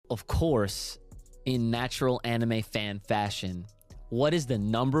of course, in natural anime fan fashion, what is the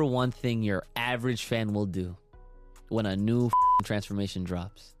number one thing your average fan will do when a new transformation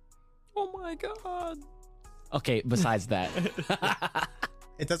drops? Oh my god. Okay, besides that.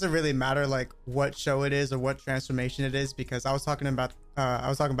 It doesn't really matter like what show it is or what transformation it is, because I was talking about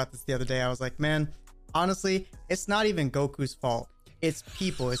this the other day. I was like, man, honestly, it's not even Goku's fault. It's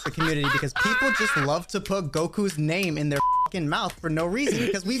people, it's the community, because people just love to put Goku's name in their fucking mouth for no reason,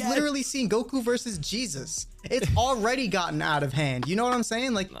 because we've literally seen Goku versus Jesus. It's already gotten out of hand. You know what I'm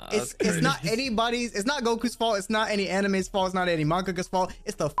saying? Like, it's not anybody's, it's not Goku's fault. It's not any anime's fault. It's not any mangaka's fault.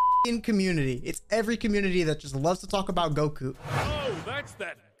 It's the fucking community. It's every community that just loves to talk about Goku. Oh, that's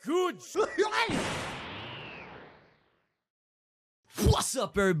that good. What's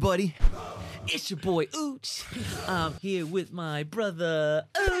up, everybody? It's your boy Ooch. I'm here with my brother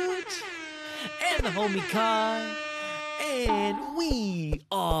Ooch and the homie Kai, and we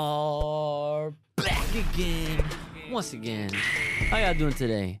are back again, once again. How y'all doing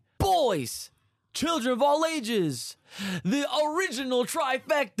today? Boys, children of all ages, the original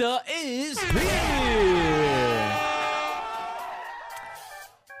trifecta is here.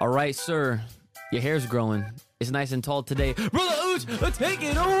 All right, sir, your hair's growing. It's nice and tall today. Brother Ooch, take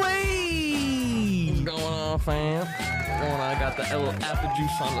it away. What's going on, fam? What's going on? I got the little apple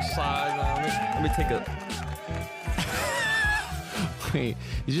juice on the side. Let me take a... Wait,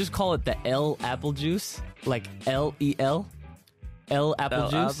 you just call it the L apple juice? Like L-E-L? L apple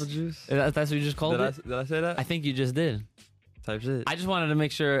juice? Apple juice? That's what you just called it? Did I say that? I think you just did. Type shit. I just wanted to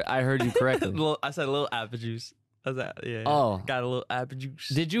make sure I heard you correctly. I said a little apple juice. That's that. Yeah. Oh. Got a little apple juice.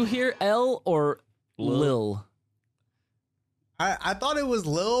 Did you hear L or Lil? I thought it was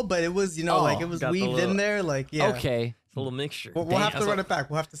Lil, but it was, like it was weaved in there. Like, yeah. Okay. It's a little mixture. We'll have to run it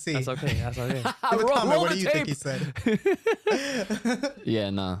back. We'll have to see. That's okay. That's okay. Leave a comment. What do you think he said? Yeah,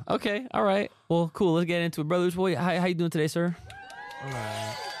 nah. Okay, all right. Well, cool. Let's get into it. Brothers, how you doing today, sir?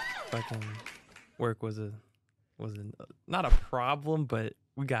 Alright. Fucking work was not a problem, but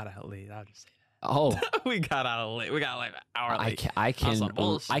we got out late. I'll just say Oh, that. We got out late. We got like an hour late. I can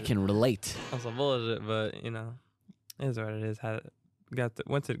relate. On some bullshit, but it is what it is. Got to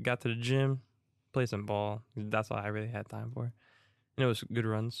the gym, play some ball. That's all I really had time for. And it was good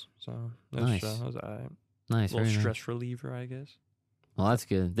runs, so Nice. It was alright. Nice. Little Very stress nice. reliever, I guess. Well, that's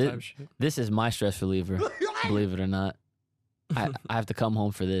good. This is my stress reliever. Believe it or not, I have to come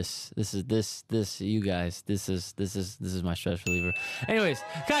home for this. This you guys. This is my stress reliever. Anyways,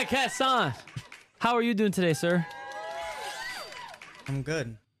 Kai Kat-san, how are you doing today, sir? I'm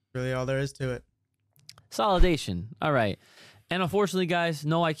good. Really, all there is to it. Solidation. All right. And unfortunately, guys,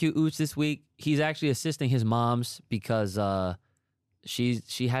 no IQ Ooch this week. He's actually assisting his mom's because she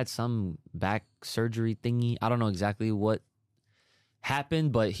had some back surgery thingy. I don't know exactly what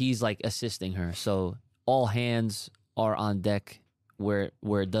happened, but he's like assisting her. So all hands are on deck where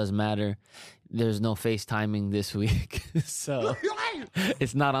it does matter. There's no FaceTiming this week. So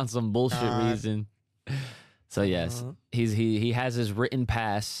it's not on some bullshit reason. So yes, he has his written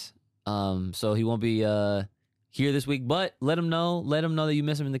pass. So he won't be here this week, but let him know that you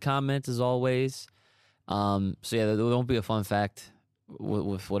miss him in the comments as always. So yeah, there won't be a fun fact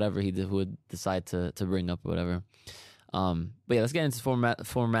with whatever he would decide to bring up or whatever. But yeah, let's get into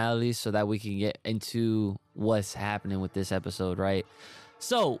formalities so that we can get into what's happening with this episode, right?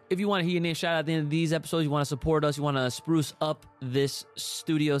 So if you want to hear your name shout out at the end of these episodes, you want to support us, you want to spruce up this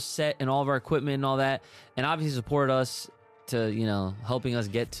studio set and all of our equipment and all that, and obviously support us to, helping us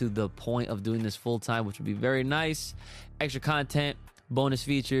get to the point of doing this full time, which would be very nice. Extra content, bonus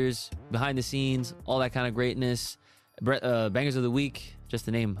features, behind the scenes, all that kind of greatness. Bangers of the week, just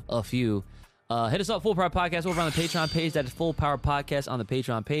to name a few. Hit us up, Full Power Podcast, over on the Patreon page. That is Full Power Podcast on the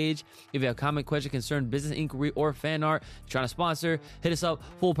Patreon page. If you have a comment, question, concern, business inquiry, or fan art you're trying to sponsor, hit us up,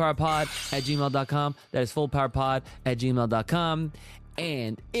 fullpowerpod@gmail.com. That is fullpowerpod@gmail.com.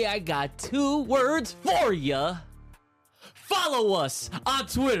 And I got 2 words for you. Follow us on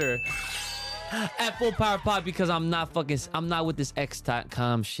Twitter at Full Power Pod, because I'm not with this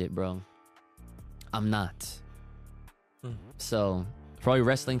X.com shit, bro. I'm not. So for all you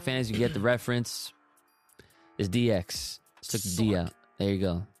wrestling fans, you get the reference. It's DX. Took the D out. There you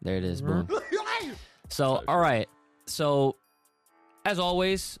go. There it is. Boom. So, all right. So, as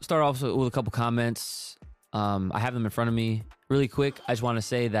always, start off with a couple comments. I have them in front of me. Really quick, I just want to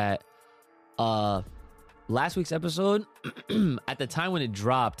say that last week's episode, at the time when it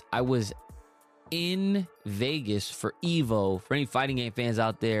dropped, I was in Vegas for EVO. For any fighting game fans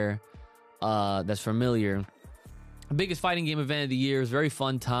out there that's familiar, biggest fighting game event of the year. It was a very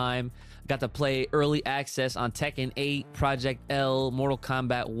fun time. Got to play early access on Tekken 8, Project L, Mortal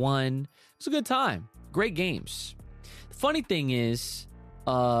Kombat 1. It was a good time. Great games. The funny thing is,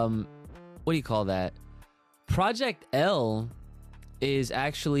 what do you call that? Project L is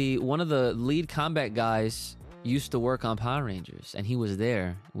actually one of the lead combat guys used to work on Power Rangers, and he was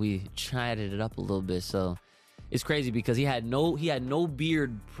there. We chatted it up a little bit, so it's crazy because he had no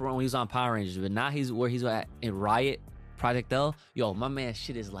beard when he was on Power Rangers, but now he's where he's at in Riot, Project L. Yo, my man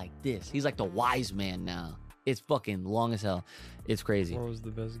shit is like this. He's like the wise man now. It's fucking long as hell. It's crazy. What was the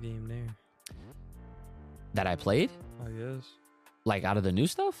best game there? That I played? I guess. Like out of the new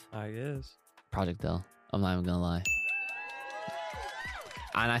stuff? I guess. Project L. I'm not even gonna lie.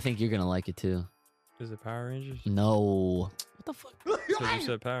 And I think you're gonna like it too. Is it Power Rangers? No. What the fuck? So you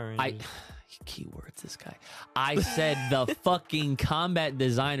said Power Rangers. Keywords, this guy. I said the fucking combat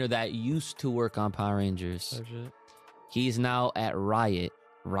designer that used to work on Power Rangers. Oh, shit. He's now at Riot.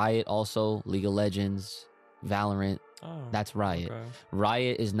 Riot also, League of Legends, Valorant. Oh, That's Riot. okay.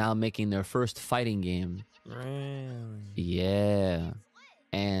 Riot is now making their first fighting game. Really? Yeah.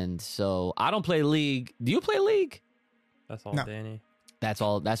 And so I don't play League. Do you play League? That's all No. Danny. That's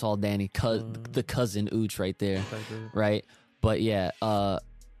all Danny, the cousin Ooch right there. Type of- Right? But yeah,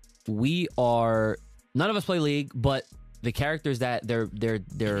 we are none of us play League, but the characters that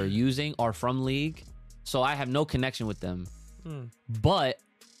they're using are from League, so I have no connection with them. But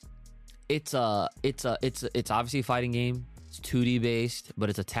it's obviously a fighting game. It's 2D based, but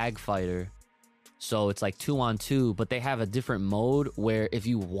it's a tag fighter. So it's like 2-on-2, but they have a different mode where if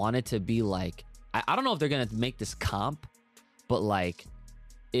you want it to be like I don't know if they're gonna make this comp, but like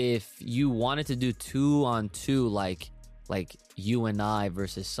if you wanted to do 2-on-2 like you and I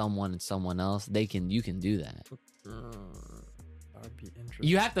versus someone and someone else, you can do that. That would be interesting.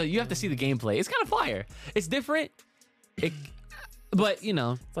 You have to see the gameplay. It's kind of fire. It's different. But you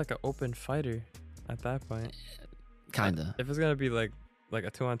know, It's like an open fighter at that point. kinda. If it's gonna be like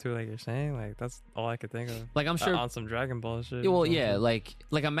a 2-on-2, like you're saying, like that's all I could think of. Like I'm sure. On some Dragon Ball shit. Yeah, or well, yeah, something.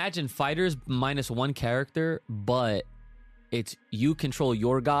 like imagine fighters minus one character, but it's you control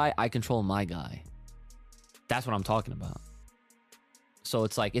your guy, I control my guy. That's what I'm talking about. So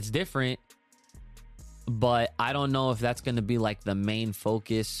it's like it's different, but I don't know if that's going to be like the main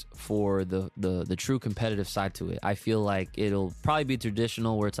focus for the true competitive side to it. I feel like it'll probably be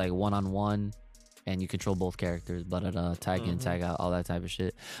traditional where it's like 1-on-1 and you control both characters, but tag in, tag out, all that type of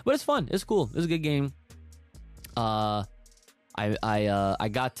shit. But it's fun. It's cool. It's a good game. I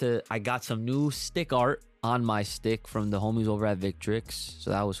got some new stick art on my stick from the homies over at Victrix, so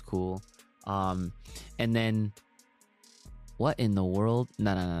that was cool. And then what in the world?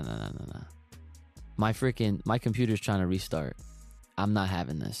 No. My computer's trying to restart. I'm not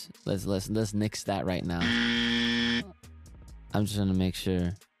having this. Let's nix that right now. I'm just gonna make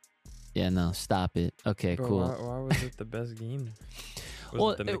sure. Yeah, no, stop it. Okay, Bro, cool. Why was it the best game?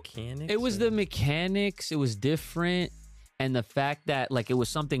 Well, it the mechanics? It was or- the mechanics. It was different, and the fact that like it was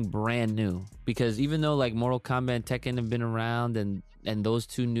something brand new. Because even though like Mortal Kombat and Tekken have been around, and those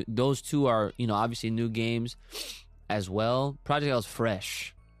two are obviously new games as well. Project L is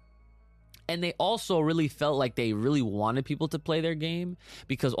fresh, and they also really felt like they really wanted people to play their game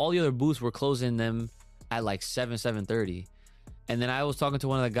because all the other booths were closing them at like 7:30. And then I was talking to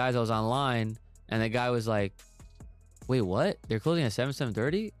one of the guys I was online, and the guy was like, "Wait, what? They're closing at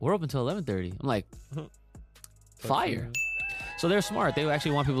 7:30? We're open till 11:30." I'm like, "Fire!" So they're smart. They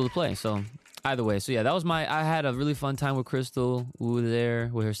actually want people to play. So either way, so yeah, that was I had a really fun time with Crystal. We were there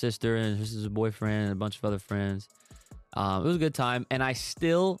with her sister and her sister's boyfriend and a bunch of other friends. It was a good time, and I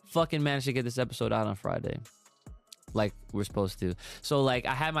still fucking managed to get this episode out on Friday, like we're supposed to. So like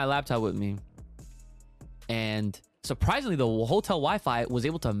I had my laptop with me, and surprisingly, the hotel Wi-Fi was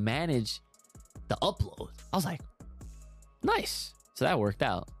able to manage the upload. I was like, nice. So that worked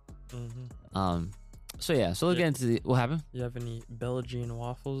out. So yeah, so let's get into what happened. You have any Belgian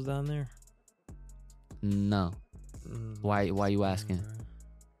waffles down there? No. Why you asking?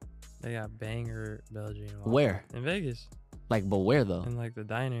 They got banger Belgian waffles. Where? In Vegas. Like, but where though? In like the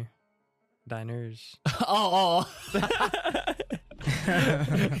diners. oh.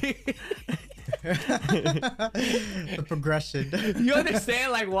 The progression. You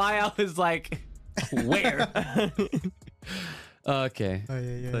understand like why I was like, where? Okay. Oh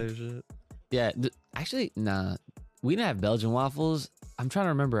yeah. Type shit. Yeah. Actually, nah. We didn't have Belgian waffles. I'm trying to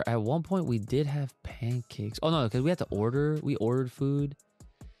remember. At one point, we did have pancakes. Oh no, because we had to order. We ordered food.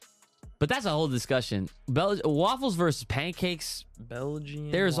 But that's a whole discussion. Waffles versus pancakes.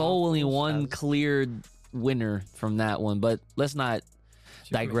 Belgian. There's only waffles one has cleared winner from that one. But let's not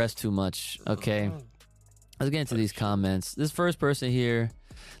digress too much. Okay. Let's get into these comments. This first person here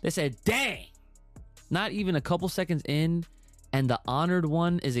They said, dang, not even a couple seconds in, and the honored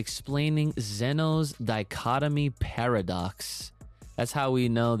one is explaining Zeno's dichotomy paradox. That's how we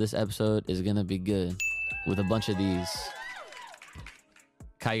know this episode is going to be good with a bunch of these.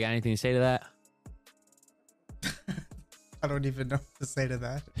 Kai, you got anything to say to that? I don't even know what to say to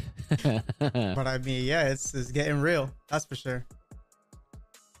that. But I mean, yeah, it's getting real. That's for sure.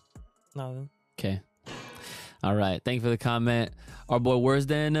 No, Okay. All right. Thank you for the comment. Our boy, worse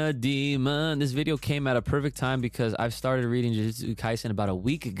than a demon. This video came at a perfect time because I've started reading Jujutsu Kaisen about a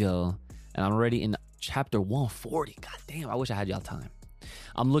week ago, and I'm already in chapter 140. God damn, I wish I had y'all time.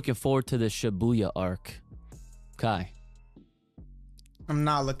 I'm looking forward to the Shibuya arc. Kai. I'm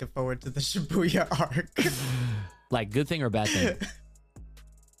not looking forward to the Shibuya arc. Like, good thing or bad thing?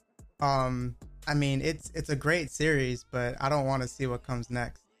 I mean, it's a great series, but I don't want to see what comes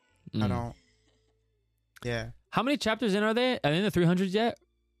next. I don't. Yeah. How many chapters in are they? Are they in the 300s yet?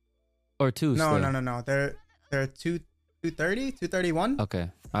 Or two? No. still? They're 230, 231. Okay.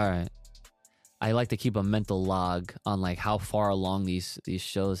 All right. I like to keep a mental log on like how far along these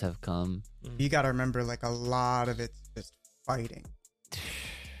shows have come. You got to remember, like, a lot of it's just fighting.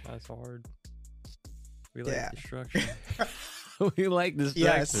 that's hard. We like Yeah. destruction. We like distraction.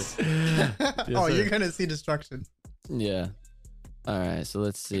 Yes. Yes, Oh, sir. you're gonna see destruction. Yeah. All right. So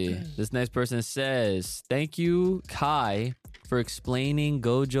let's see. This next person says, "Thank you, Kai, for explaining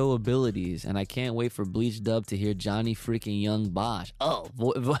Gojo abilities, and I can't wait for Bleach Dub to hear Johnny freaking Young Bosch." Oh,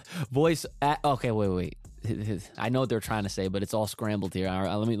 voice. Okay, wait. I know what they're trying to say, but it's all scrambled here. All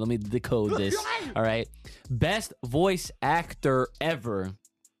right, let me decode this. All right, best voice actor ever.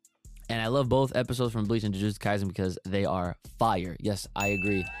 And I love both episodes from Bleach and Jujutsu Kaisen because they are fire. Yes, I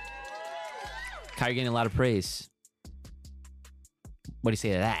agree. Kai, you're getting a lot of praise. What do you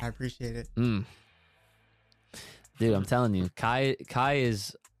say to that? I appreciate it. Dude, I'm telling you, Kai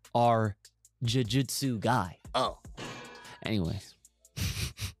is our Jujutsu guy. Oh. Anyways.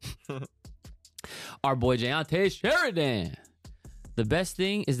 Our boy Jayante Sheridan. The best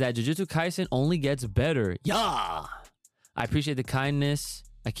thing is that Jujutsu Kaisen only gets better. Yeah. I appreciate the kindness.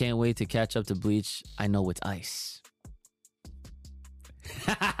 I can't wait to catch up to Bleach. I know it's ice.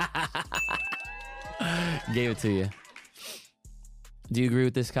 Gave it to you. Do you agree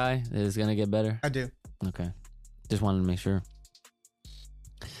with this, Kai? That it's gonna get better? I do. Okay. Just wanted to make sure.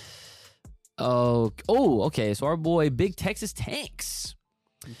 Oh, okay. So our boy Big Texas Tanks.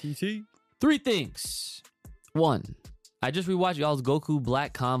 BTT. 3 things. 1, I just rewatched y'all's Goku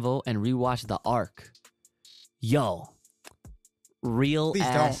Black Convo and rewatched the arc. Yo. Real Please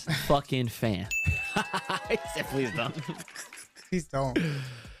ass don't. fucking fan. He said, please don't. Please don't.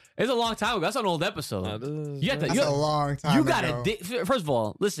 It's a long time ago. That's an old episode. You have to, That's a long time you ago. gotta first of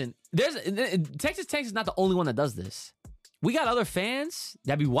all, listen, Texas Tanks is not the only one that does this. We got other fans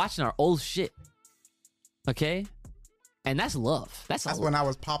that be watching our old shit. Okay? And that's love. That's when I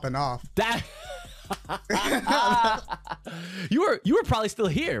was popping off. that you were probably still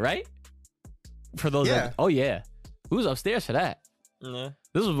here, right? For those Yeah. oh yeah. Who was upstairs for that? Yeah.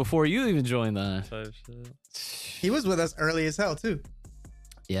 This was before you even joined the Type shit. He was with us early as hell too.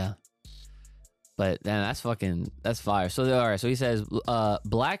 Yeah. But then that's fire. So all right, so he says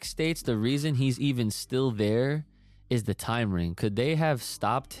Black states the reason he's even still there is the time ring. Could they have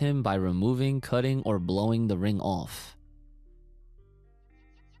stopped him by removing, cutting, or blowing the ring off?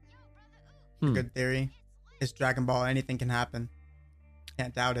 Good theory. It's Dragon Ball. Anything can happen.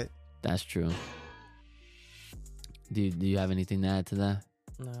 Can't doubt it. That's true. Do you have anything to add to that?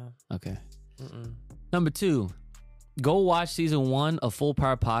 No. Okay. Mm-mm. Number 2, go watch season 1 of Full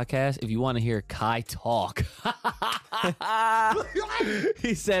Power Podcast if you want to hear Kai talk.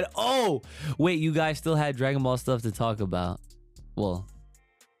 He said, "Oh, wait, you guys still had Dragon Ball stuff to talk about." Well,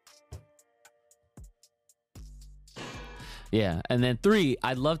 yeah. And then 3,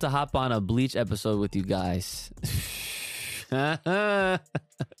 I'd love to hop on a Bleach episode with you guys.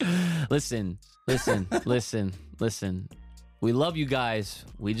 Listen. We love you guys.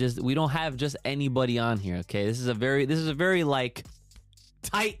 We don't have just anybody on here, okay? This is a very like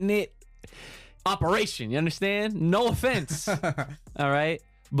tight-knit operation, you understand? No offense. All right?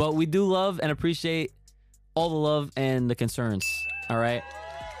 But we do love and appreciate all the love and the concerns, all right?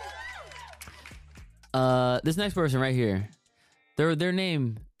 This next person right here. Their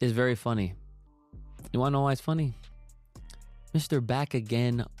name is very funny. You want to know why it's funny? Mr. Back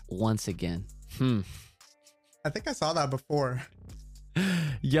Again Once Again. I think I saw that before.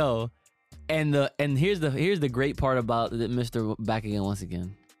 Yo, and here's the great part about Mr. Back Again Once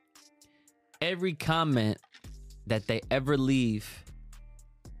Again. Every comment that they ever leave,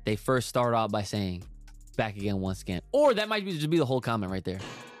 they first start out by saying, back again once again. Or that might just be the whole comment right there.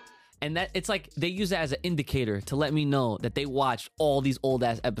 And that it's like they use that as an indicator to let me know that they watched all these old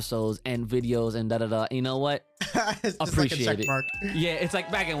ass episodes and videos and da da da. You know what? It's just Appreciate like a check it. mark. Yeah, it's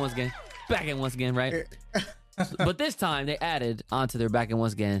like back in once again. Back in once again, right? But this time they added onto their back in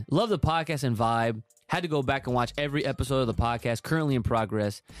once again. Love the podcast and vibe. Had to go back and watch every episode of the podcast currently in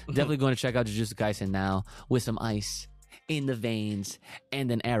progress. Definitely going to check out Jujutsu Kaisen now with some ice in the veins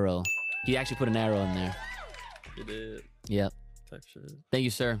and an arrow. He actually put an arrow in there. You did. Yep. Type shit. Thank you,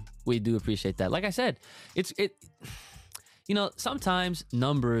 sir. We do appreciate that. Like I said, sometimes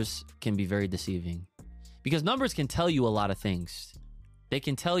numbers can be very deceiving because numbers can tell you a lot of things. They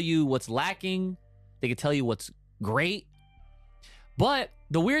can tell you what's lacking. They can tell you what's great. But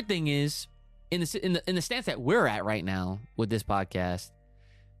the weird thing is, in the stance that we're at right now with this podcast,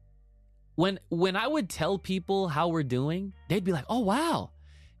 when I would tell people how we're doing, they'd be like, "Oh wow."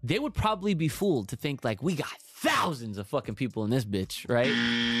 They would probably be fooled to think like we got thousands of fucking people in this bitch, right?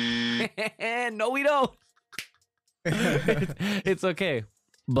 No, we don't. It's okay,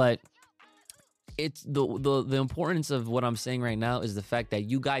 but it's the importance of what I'm saying right now is the fact that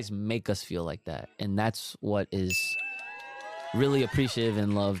you guys make us feel like that, and that's what is really appreciative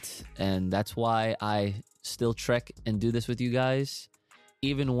and loved, and that's why I still trek and do this with you guys,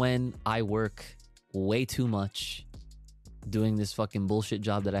 even when I work way too much doing this fucking bullshit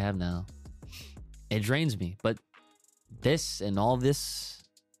job that I have now. It drains me, but this and all this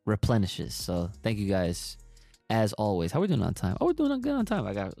replenishes. So thank you guys as always. How are we doing on time? Oh, we're doing good on time.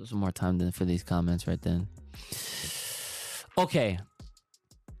 I got some more time for these comments right then. Okay.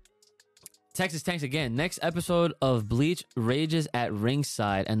 Texas Tanks again. Next episode of Bleach rages at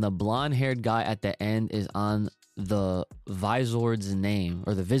ringside, and the blonde-haired guy at the end is on the Vizord's name,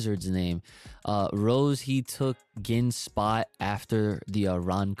 or the Vizard's name. Rose, he took Gin's spot after the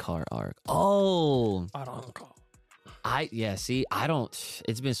Arankar arc. Oh.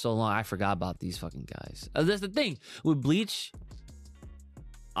 It's been so long, I forgot about these fucking guys. That's the thing. With Bleach,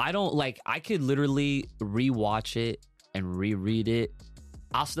 I could literally rewatch it and reread it.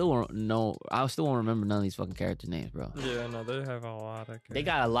 I still won't remember none of these fucking character names, bro. Yeah, no, they have a lot of characters. They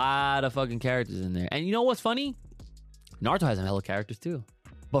got a lot of fucking characters in there. And you know what's funny? Naruto has some hella characters too.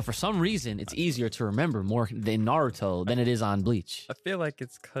 But for some reason, it's easier to remember more than Naruto than it is on Bleach. I feel like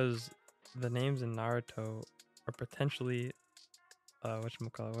it's because the names in Naruto are potentially,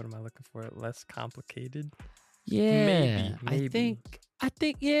 whatchamacallit, what am I looking for? Less complicated? Yeah. Maybe. I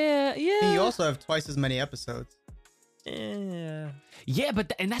think, yeah. And you also have twice as many episodes. Yeah,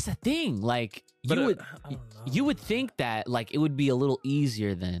 but and that's the thing. Like But, you I don't know. you would think that like it would be a little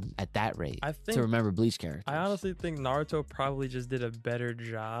easier than at that rate I think- to remember Bleach characters. I honestly think Naruto probably just did a better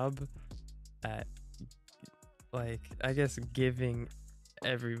job at, like, I guess giving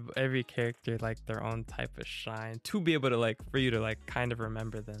every character like their own type of shine to be able to like for you to like kind of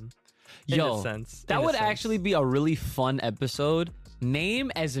remember them. In a sense. That would actually be a really fun episode. Name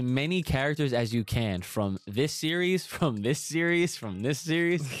as many characters as you can from this series, from this series, from this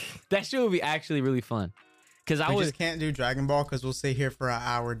series. That shit would be actually really fun. Because We just can't do Dragon Ball because we'll sit here for an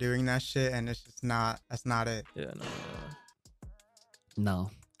hour doing that shit, and it's just that's not it. Yeah,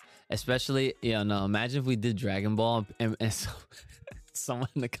 No. Especially, imagine if we did Dragon Ball and someone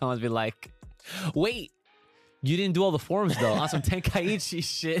in the comments be like, wait, you didn't do all the forms though on some Tenkaichi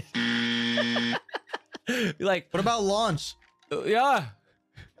shit. Be like, What about launch? yeah.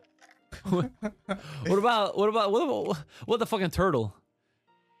 What about the fucking turtle?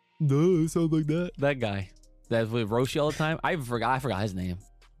 No, it sounds like that. That guy. That's with Roshi all the time. I forgot his name.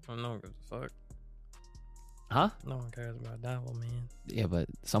 I don't know what the fuck. Huh? No one cares about that one, man. Yeah, but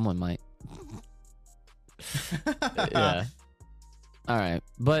someone might. Yeah. All right,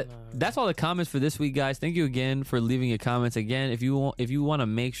 but that's all the comments for this week, guys. Thank you again for leaving your comments. Again, if you want to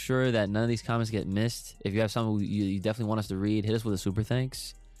make sure that none of these comments get missed, if you have something you definitely want us to read, hit us with a super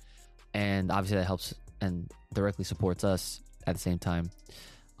thanks, and obviously that helps and directly supports us at the same time.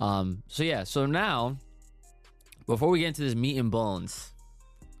 So now, before we get into this meat and bones,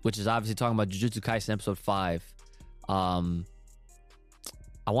 which is obviously talking about Jujutsu Kaisen episode 5, I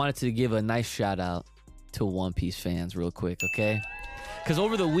wanted to give a nice shout out to One Piece fans real quick, okay? Because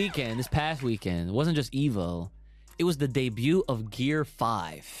over the weekend, this past weekend, it wasn't just Evo, it was the debut of Gear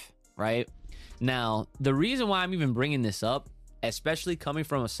 5, right? Now, the reason why I'm even bringing this up, especially coming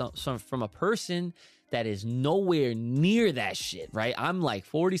from a person that is nowhere near that shit, right? I'm like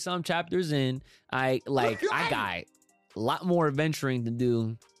 40-some chapters in. I got a lot more adventuring to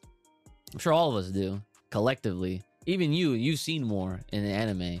do. I'm sure all of us do, collectively. Even you've seen more in the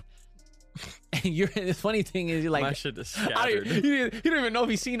anime. And the funny thing is, you're like, My shit is you scattered. don't even know if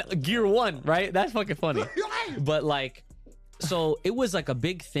he's seen Gear 1, right? That's fucking funny. But like, so it was like a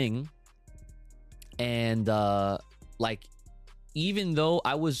big thing. And like, even though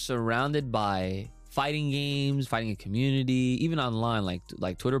I was surrounded by fighting games, fighting a community, even online,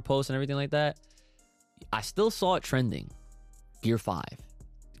 like Twitter posts and everything like that, I still saw it trending. Gear 5,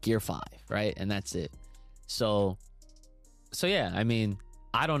 right? And that's it. So yeah, I mean,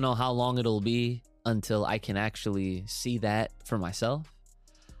 I don't know how long it'll be until I can actually see that for myself.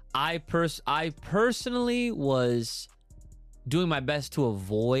 I personally was doing my best to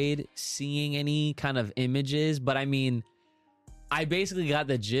avoid seeing any kind of images, but I mean, I basically got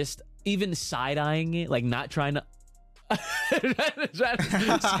the gist, even side-eyeing it, like not trying to trying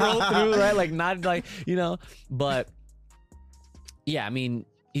to scroll through, right? Like not like, you know, but yeah, I mean,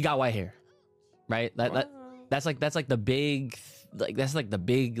 he got white hair, right? That's like the big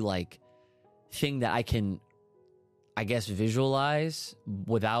thing that I can, I guess, visualize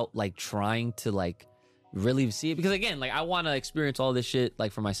without like trying to like really see it, because again, like I want to experience all this shit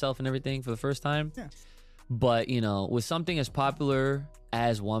like for myself and everything for the first time. Yeah. But you know, with something as popular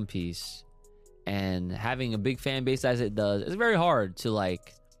as One Piece and having a big fan base as it does, it's very hard to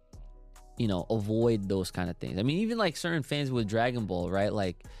like, you know, avoid those kind of things. I mean, even like certain fans with Dragon Ball, right?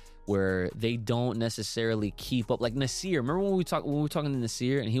 Like where they don't necessarily keep up. Like Nasir, remember when we were talking to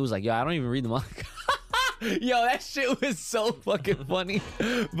Nasir and he was like, "Yo, I don't even read the manga." Yo, that shit was so fucking funny.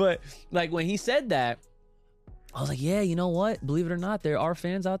 But like when he said that, I was like, yeah, you know what? Believe it or not, there are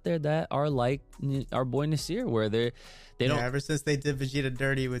fans out there that are like our boy Nasir, where they don't. Ever since they did Vegeta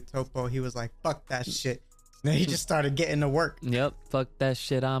dirty with Topo, he was like, "Fuck that shit." Then he just started getting to work. Yep, fuck that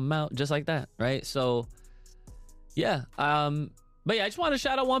shit, I'm out, just like that, right? So, yeah, but yeah, I just want to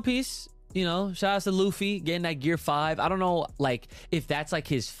shout out One Piece. You know, shout out to Luffy getting that Gear 5. I don't know, like if that's like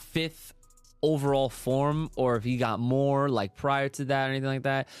his 5th overall form, or if he got more like prior to that or anything like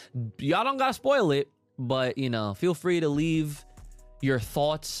that. Y'all don't gotta spoil it. But, you know, feel free to leave your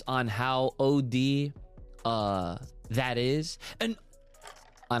thoughts on how OD that is. And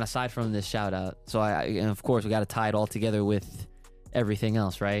aside from this shout out, so and of course, we got to tie it all together with everything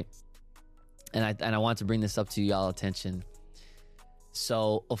else, right? And I want to bring this up to y'all attention.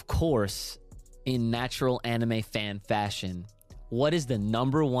 So, of course, in natural anime fan fashion, what is the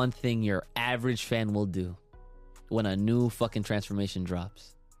number one thing your average fan will do when a new fucking transformation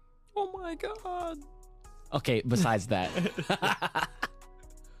drops? Oh my god. Okay, besides that. I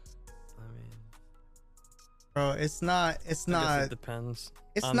mean, Bro, it's not. I guess it depends.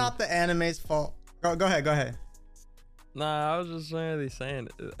 It's not the anime's fault. Go ahead. Nah, I was just really saying,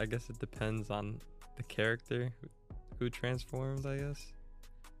 I guess it depends on the character who transformed, I guess.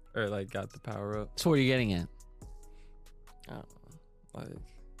 Or like got the power up. So what are you getting at? I don't know. Like,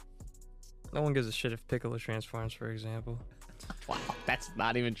 no one gives a shit if Piccolo transforms, for example. Wow, that's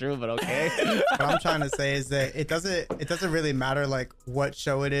not even true, but okay. What I'm trying to say is that it doesn't really matter like what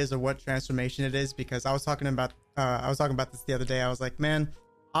show it is or what transformation it is, because I was talking about this the other day. I was like, man,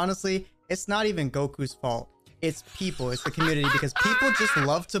 honestly, it's not even Goku's fault. It's people. It's the community, because people just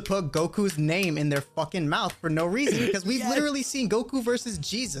love to put Goku's name in their fucking mouth for no reason, because we've literally seen Goku versus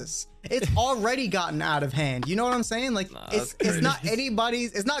Jesus. It's already gotten out of hand. You know what I'm saying? Like, it's not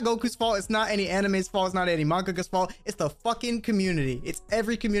anybody's, it's not Goku's fault. It's not any anime's fault. It's not any mangaka's fault. It's the fucking community. It's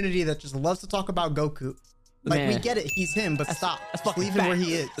every community that just loves to talk about Goku. Like, Man. we get it. He's him, but stop. Just leave him where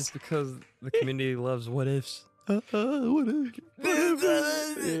he is. It's because the community loves what ifs. What if? You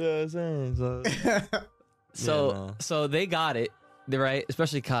know what I'm saying? So they got it, right?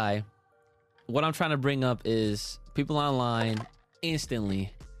 Especially Kai. What I'm trying to bring up is people online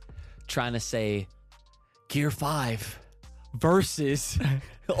instantly trying to say Gear 5 versus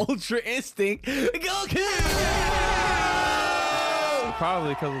Ultra Instinct Goku.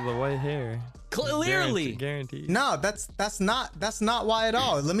 Probably because of the white hair. Clearly. Guaranteed. No, that's not why at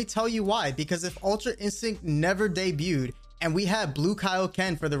all. Let me tell you why. Because if Ultra Instinct never debuted and we had Blue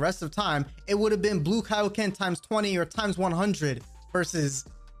Kaioken for the rest of time, it would have been Blue Kaioken times 20 or times 100 versus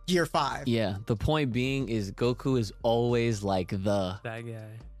Gear 5. Yeah, the point being is Goku is always like that guy.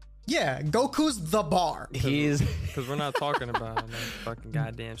 Yeah, Goku's the bar. He's Because we're not talking about like fucking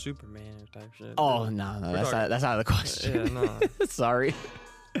goddamn Superman or type shit. Oh no, that's out of the question. Yeah, no. Sorry.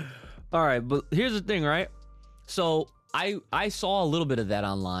 All right, but here's the thing, right? So I saw a little bit of that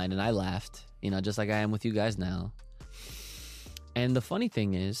online and I laughed, you know, just like I am with you guys now. And the funny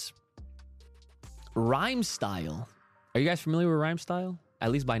thing is, Rhyme Style. Are you guys familiar with Rhyme Style?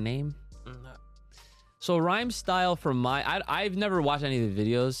 At least by name? No. So Rhyme Style, from I've never watched any of the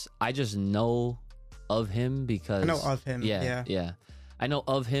videos. I just know of him because I know of him. Yeah. I know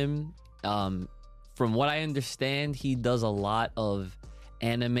of him From what I understand, he does a lot of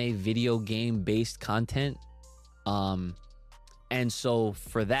anime video game based content. And so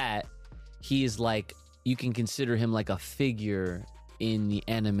for that, he is like, you can consider him like a figure in the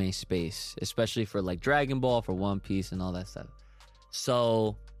anime space, especially for like Dragon Ball, for One Piece, and all that stuff.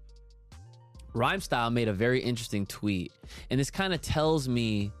 So Rhymestyle made a very interesting tweet, and this kind of tells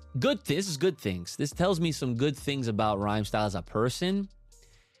me this is good things. This tells me some good things about Rhymestyle as a person.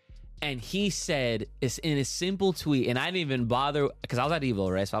 And he said, it's in a simple tweet, and I didn't even bother because I was at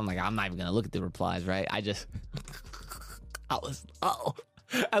Evo, right? So I'm like, I'm not even gonna look at the replies, right? I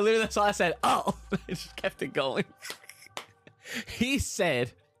literally, that's all I said. Oh, I just kept it going. He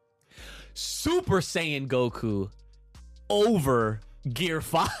said, Super Saiyan Goku over Gear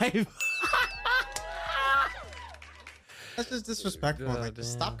 5. That's just disrespectful. God, like,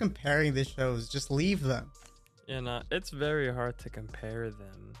 just damn. stop comparing these shows. Just leave them. And it's very hard to compare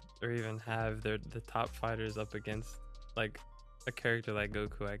them or even have the top fighters up against like a character like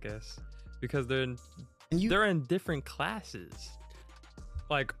Goku, I guess, because they're in different classes.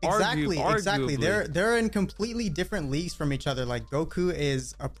 Like Exactly. arguably, They're in completely different leagues from each other. Like, Goku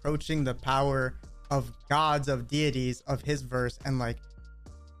is approaching the power of gods, of deities, of his verse, and like,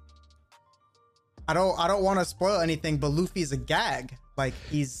 I don't want to spoil anything, but Luffy's a gag. Like,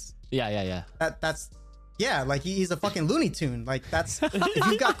 he's Yeah. like he's a fucking Looney Tune. Like, that's if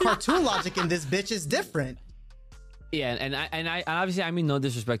you've got cartoon logic in this bitch, is different. Yeah, and I obviously, I mean no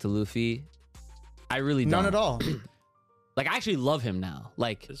disrespect to Luffy. I really don't. None at all. Like, I actually love him now.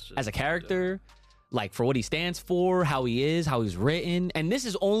 Like, It's just- as a character, like for what he stands for, how he is, how he's written. And this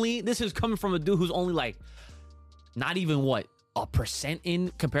is coming from a dude who's only like not even what, 1% in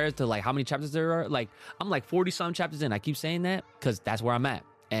compared to like how many chapters there are. Like, I'm like 40 some chapters in. I keep saying that because that's where I'm at.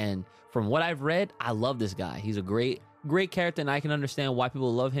 And from what I've read, I love this guy. He's a great character, and I can understand why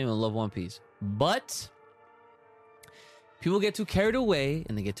people love him and love One Piece. But people get too carried away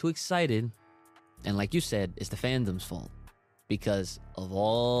and they get too excited. And like you said, it's the fandom's fault because of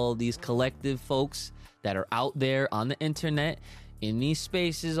all these collective folks that are out there on the internet, in these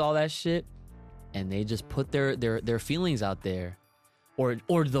spaces, all that shit. And they just put their feelings out there, or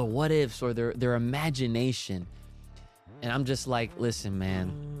the what ifs, or their imagination. And I'm just like, listen,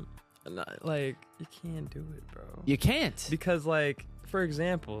 man, like, you can't do it, bro. you can't. Because, like, for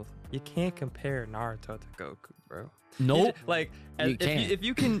example, you can't compare Naruto to Goku, bro. Nope. Like, You can't.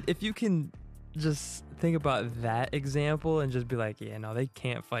 if you can just think about that example and just be like, yeah, no, they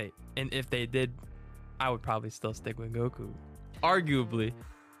can't fight. And if they did, I would probably still stick with Goku, arguably,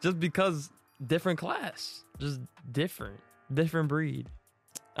 just because different class, just different breed.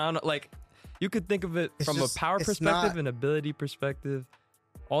 I don't know, like, you could think of it from a power perspective and ability perspective,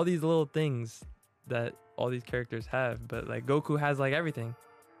 all these little things that all these characters have, but like Goku has like everything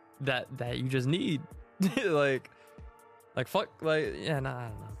that you just need. like fuck, like, yeah, nah, I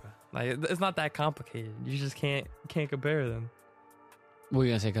don't know, bro. Like, it's not that complicated. You just can't compare them. What are you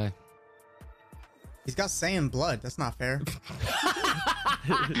gonna say, Kai? He's got Saiyan blood. That's not fair.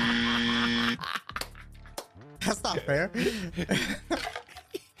 That's not fair.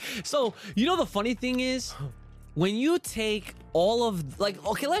 So, you know, the funny thing is, when you take all of, like,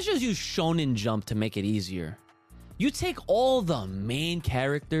 okay, let's just use Shonen Jump to make it easier. You take all the main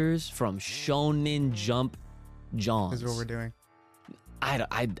characters from Shonen Jump Johns. Is what we're doing.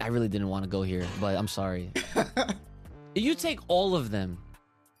 I really didn't want to go here, but I'm sorry. You take all of them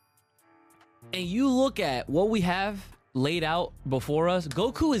and you look at what we have laid out before us.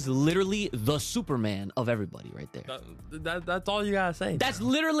 Goku is literally the Superman of everybody right there. That's all you gotta say. That's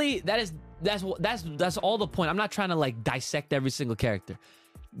literally, that's all the point. I'm not trying to like dissect every single character.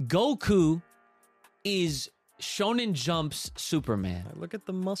 Goku is Shonen Jump's Superman. Look at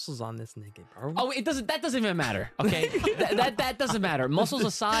the muscles on this nigga, bro. Oh, that doesn't even matter. Okay, that doesn't matter. Muscles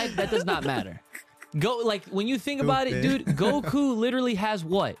aside, that does not matter. Like, when you think about it, dude, Goku literally has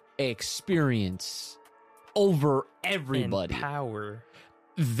what? Experience over everybody. And power.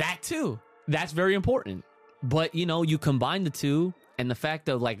 That too. That's very important. But, you know, you combine the two, and the fact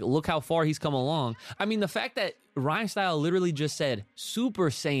of, like, look how far he's come along. I mean, the fact that Rhymestyle literally just said Super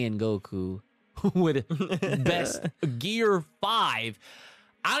Saiyan Goku with best Gear 5.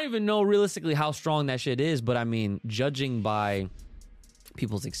 I don't even know realistically how strong that shit is, but I mean, judging by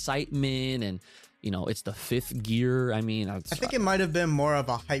people's excitement and, you know, it's the 5th gear. I mean, I think it might have been more of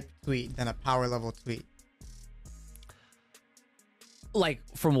a hype tweet than a power level tweet. Like,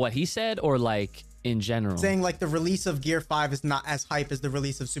 from what he said, or like in general? Saying like the release of Gear 5 is not as hype as the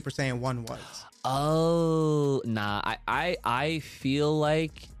release of Super Saiyan 1 was. Oh, nah. I feel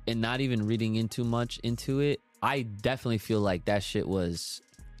like, and not even reading in too much into it, I definitely feel like that shit was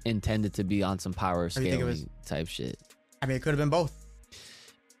intended to be on some power do you think it scaling was? type shit. I mean, it could have been both.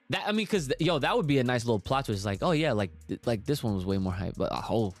 That I mean, because that would be a nice little plot twist. It's like, oh yeah, like this one was way more hype, but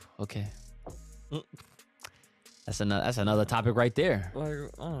okay. That's another topic right there.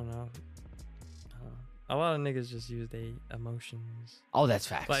 Like, I don't know. A lot of niggas just use their emotions. Oh, that's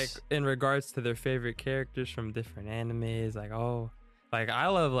facts. Like, in regards to their favorite characters from different animes. Like, I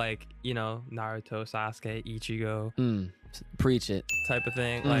love, like, you know, Naruto, Sasuke, Ichigo. Preach it. Type of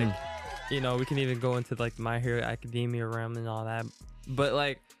thing. Like, you know, we can even go into, like, My Hero Academia realm and all that. But,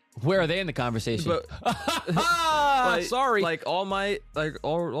 like... Where are they in the conversation? But, like, sorry. Like,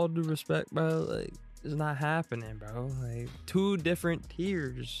 all due respect, bro. Like, it's not happening, bro. Like, 2 different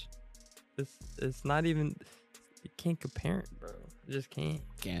tiers. It's not even... You can't compare it, bro. You just can't.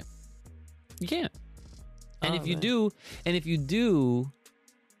 You can't. And if you do,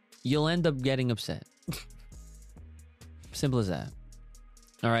 you'll end up getting upset. Simple as that.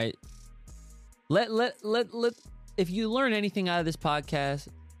 All right. Let if you learn anything out of this podcast,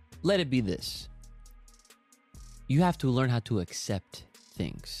 let it be this. You have to learn how to accept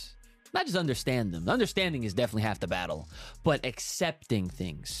things. Not just understand them. Understanding is definitely half the battle, but accepting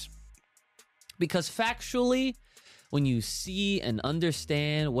things. Because factually, when you see and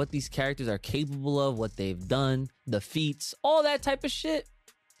understand what these characters are capable of, what they've done, the feats, all that type of shit,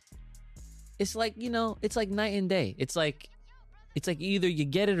 it's like, you know, it's like night and day. It's like either you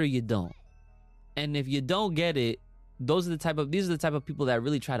get it or you don't. And if you don't get it, these are the type of people that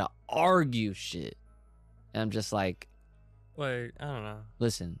really try to argue shit. And I'm just like, I don't know.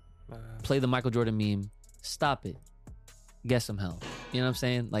 Listen, play the Michael Jordan meme. Stop it. Get some help. You know what I'm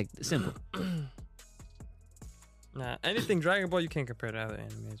saying? Like, simple. Nah, anything Dragon Ball you can't compare to other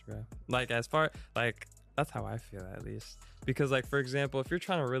animes, bro. Like, as far, like, that's how I feel, at least. Because, like, for example, if you're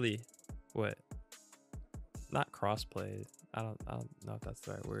trying to really, not crossplay, I don't know if that's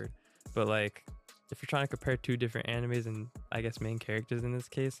the right word, but, like, if you're trying to compare 2 different animes and, I guess, main characters in this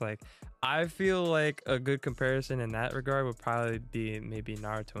case, like, I feel like a good comparison in that regard would probably be maybe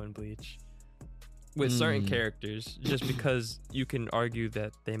Naruto and Bleach. With certain characters, just because you can argue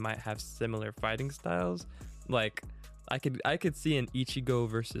that they might have similar fighting styles. Like, I could see an Ichigo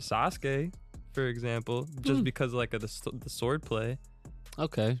versus Sasuke, for example, just because like of the sword play.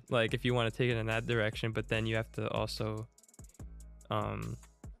 Okay. Like, if you want to take it in that direction, but then you have to also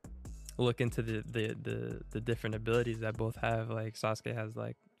look into the different abilities that both have. Like, Sasuke has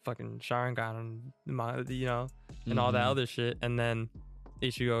like fucking Sharingan, you know, and all that other shit, and then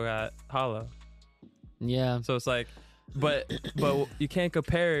Ichigo got Hollow. Yeah. So it's like, but you can't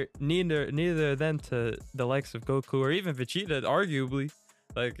compare neither of them to the likes of Goku or even Vegeta, arguably.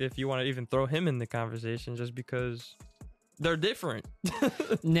 Like, if you want to even throw him in the conversation, just because they're different.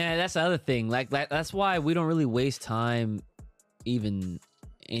 Nah, that's the other thing. Like, that's why we don't really waste time even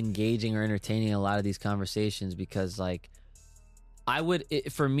engaging or entertaining a lot of these conversations, because like,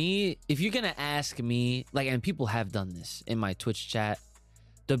 for me, if you're gonna ask me, like, and people have done this in my Twitch chat,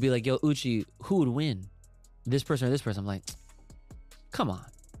 they'll be like, yo, Uchi, who would win? This person or this person? I'm like, come on,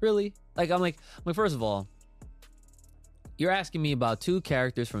 really? Like, I'm like, first of all, you're asking me about 2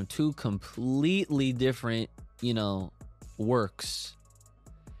 characters from 2 completely different, you know, works.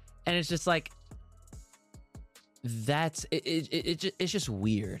 And it's just like, it's just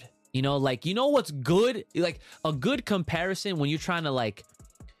weird. You know, like, you know what's good? Like, a good comparison when you're trying to like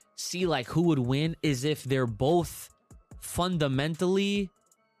see like who would win is if they're both fundamentally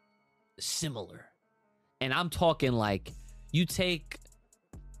similar. And I'm talking like, you take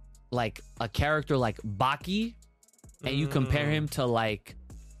like a character like Baki and you compare him to like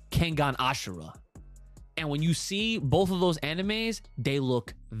Kengan Ashura. And when you see both of those animes, they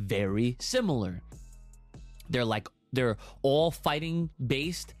look very similar. They're all fighting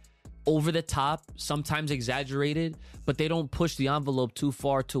based, over the top, sometimes exaggerated, but they don't push the envelope too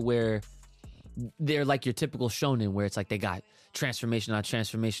far to where they're like your typical shonen, where it's like they got transformation on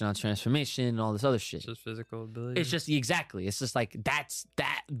transformation on transformation and all this other shit. It's just physical ability. It's just exactly. It's just like that.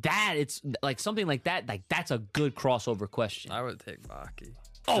 It's like something like that. Like, that's a good crossover question. I would take Baki.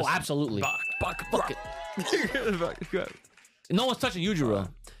 Oh, absolutely. Baki. No one's touching Yujiro.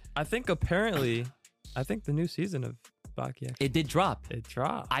 I think apparently, the new season of Baki actually, It did drop. it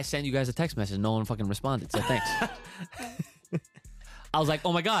dropped. I sent you guys a text message. No one fucking responded. So thanks. I was like,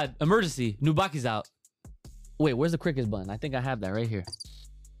 oh my God, emergency. New Baki's out. Wait, where's the crickets button? I think I have that right here.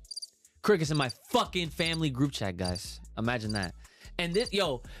 Crickets in my fucking family group chat, guys. Imagine that. And this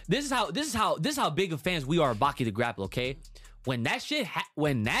is how big of fans we are of Baki the Grapple, okay? When that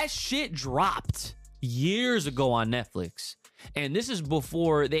shit dropped years ago on Netflix, and this is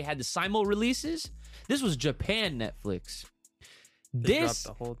before they had the simul releases. This was Japan Netflix. They dropped This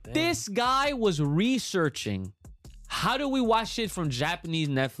the whole thing. this guy was researching how do we watch shit from Japanese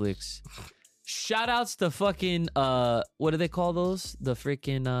Netflix. Shout outs to fucking what do they call those? The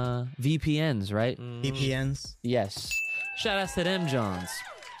freaking VPNs, right? VPNs. Yes. Shout outs to them Johns.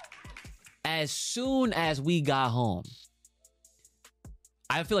 As soon as we got home,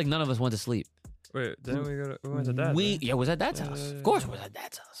 I feel like none of us went to sleep. Wait, then we went to that. Yeah, it was at Dad's house. yeah, Of course, yeah. it was at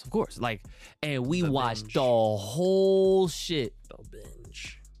Dad's house. Of course, like, and we The watched binge. the whole shit. The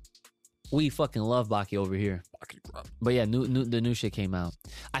binge. We fucking love Baki over here. But yeah, the new shit came out.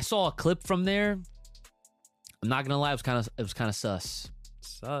 I saw a clip from there. I'm not gonna lie, it was kind of sus.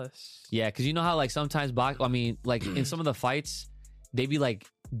 Sus. Yeah, because you know how like sometimes Baki, I mean, like in some of the fights, they be like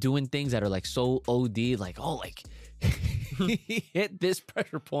doing things that are like so OD, like oh, like he hit this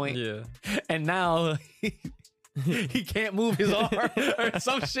pressure point, Yeah. and now he can't move his arm or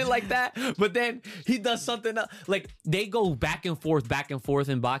some shit like that. But then he does something else. Like they go back and forth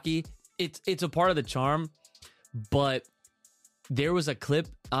in Baki. It's a part of the charm. But there was a clip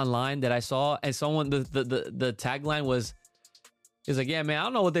online that I saw, and someone the tagline was like, yeah, man, I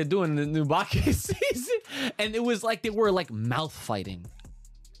don't know what they're doing in the new Baki season. And it was like they were like mouth fighting.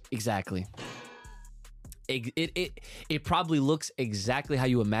 Exactly. It probably looks exactly how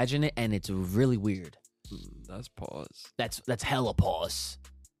you imagine it, and it's really weird. That's pause. That's hella pause.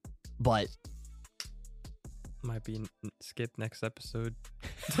 But Might be skip next episode.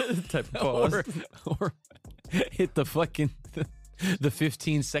 Type of pause. or hit the fucking the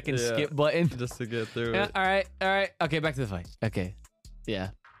 15-second Yeah. skip button. Just to get through Yeah, it. all right. Okay, back to the fight. Okay.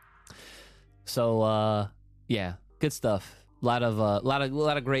 Yeah. So yeah, good stuff. A lot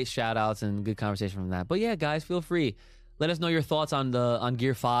of great shout outs and good conversation from that. But yeah, guys, feel free. Let us know your thoughts on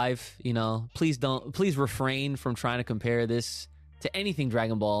Gear 5. You know, please refrain from trying to compare this to anything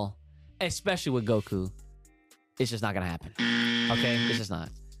Dragon Ball, especially with Goku. It's just not gonna happen. Okay? It's just not.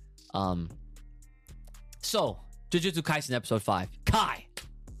 So, Jujutsu Kaisen episode 5. Kai!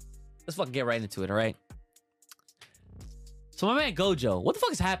 Let's fucking get right into it, alright? So my man Gojo, what the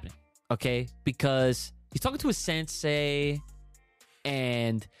fuck is happening? Okay? Because he's talking to his sensei,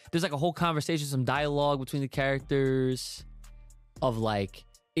 and there's like a whole conversation, some dialogue between the characters of like,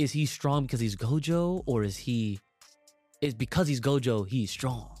 is he strong because he's Gojo, or is because he's Gojo, he's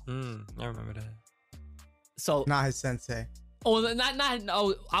strong? I remember that. So Not his sensei.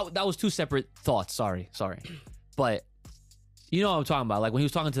 that was two separate thoughts. Sorry. But you know what I'm talking about, like when he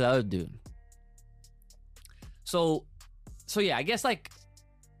was talking to the other dude. So yeah, I guess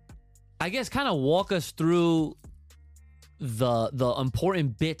kind of walk us through the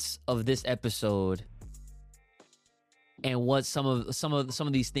important bits of this episode and what some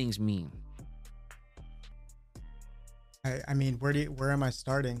of these things mean. I mean, where am I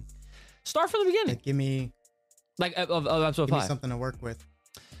starting? Start from the beginning, Like, give me of episode 5. something to work with.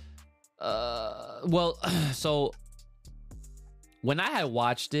 Well, so when I had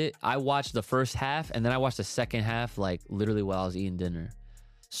watched it, I watched the first half and then I watched the second half, like literally while I was eating dinner.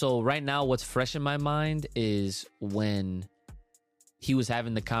 So right now, what's fresh in my mind is when he was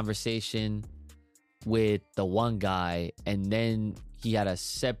having the conversation with the one guy, and then he had a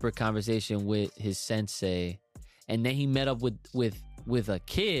separate conversation with his sensei, and then he met up with a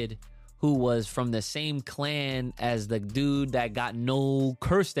kid who was from the same clan as the dude that got no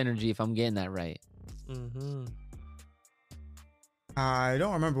cursed energy, if I'm getting that right. Mm-hmm. I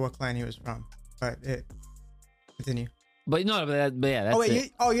don't remember what clan he was from, but continue. But no, but yeah, that's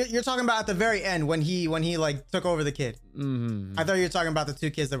it. You're talking about at the very end when he like took over the kid. Mm-hmm. I thought you were talking about the two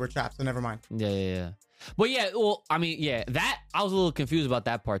kids that were trapped, so never mind. Yeah. But yeah, well, I mean, yeah, that I was a little confused about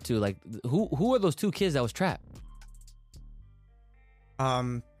that part too. Like, who are those two kids that was trapped?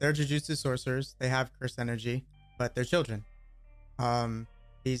 They're Jujutsu sorcerers. They have cursed energy, but they're children.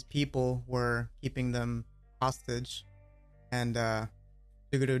 These people were keeping them hostage, and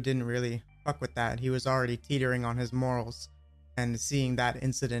Suguru didn't really fuck with that. He was already teetering on his morals, and seeing that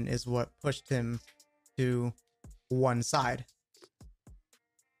incident is what pushed him to one side.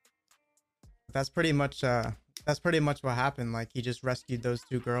 That's pretty much what happened. Like, he just rescued those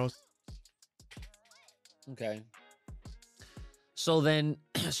two girls. Okay. So then,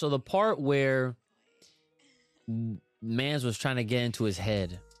 so the part where Mans was trying to get into his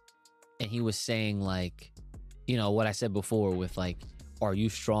head, and he was saying like, you know, what I said before with like, are you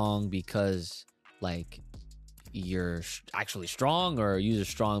strong because like you're actually strong, or are you just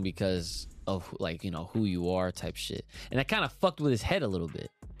strong because of like, you know, who you are type shit? And that kind of fucked with his head a little bit.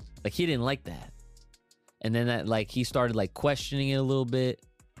 Like, he didn't like that. And then that, like, he started like questioning it a little bit.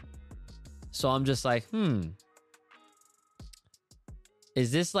 So I'm just like,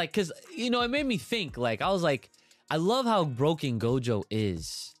 is this like, because, you know, it made me think, like, I was like, I love how broken Gojo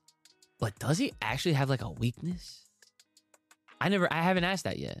is, but does he actually have like a weakness? I haven't asked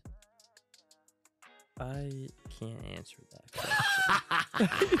that yet. I can't answer that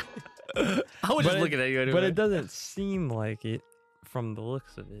question. I was But just it- looking at you anyway. But it doesn't seem like it from the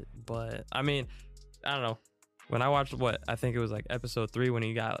looks of it. But I mean, I don't know. When I watched I think it was like episode 3 when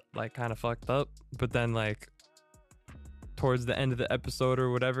he got like kind of fucked up, but then like towards the end of the episode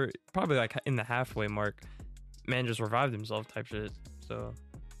or whatever, probably like in the halfway mark, man just revived himself type shit. So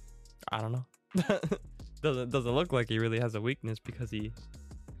I don't know. doesn't look like he really has a weakness because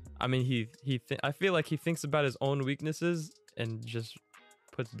I feel like he thinks about his own weaknesses and just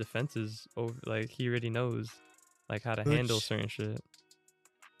puts defenses over, like he already knows like how to handle certain shit.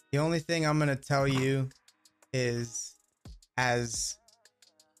 The only thing I'm gonna tell you is, as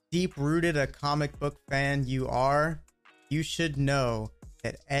deep-rooted a comic book fan you are, you should know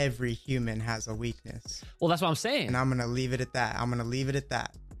that every human has a weakness. Well, that's what I'm saying. And I'm gonna leave it at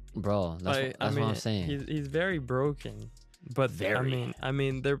that. Bro, that's what I'm saying. He's very broken, but Very. I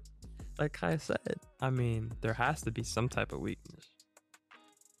mean, there, like Kai said, I mean, there has to be some type of weakness.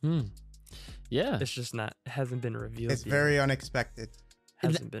 Yeah. It's just not. It hasn't been revealed. It's yet. very unexpected.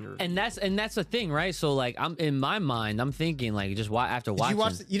 Hasn't been revealed. And that's the thing, right? So like, I'm in my mind, I'm thinking like, just after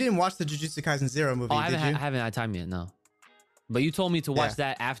watching. You didn't watch the Jujutsu Kaisen Zero movie, Oh, I did you? haven't had time yet. No, but you told me to watch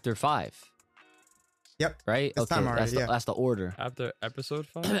that after 5. Yep. Right. It's time already, that's the order. After episode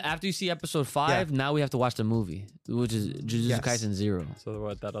 5. After you see episode 5, now we have to watch the movie, which is Jujutsu Yes. Kaisen 0. So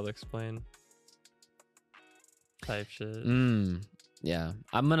what? That'll explain. Type shit. Yeah,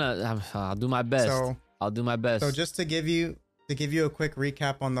 I'll do my best. I'll do my best. So just to give you a quick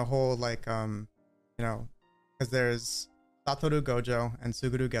recap on the whole, like, because there's Satoru Gojo and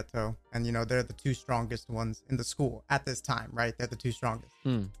Suguru Geto, and they're the 2 strongest ones in the school at this time, right? They're the 2 strongest.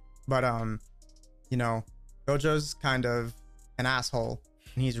 But Gojo's kind of an asshole,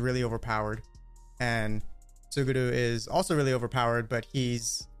 and he's really overpowered, and Suguru is also really overpowered, but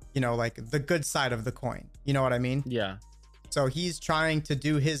he's like the good side of the coin. You know what I mean? Yeah. So he's trying to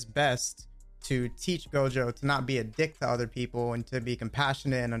do his best to teach Gojo to not be a dick to other people and to be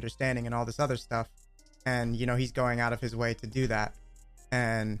compassionate and understanding and all this other stuff. And, he's going out of his way to do that.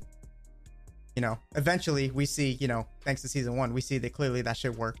 And, eventually we see, thanks to season 1, we see that clearly that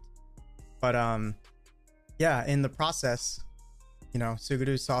shit worked. But, yeah, in the process,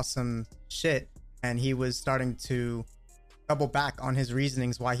 Suguru saw some shit and he was starting to double back on his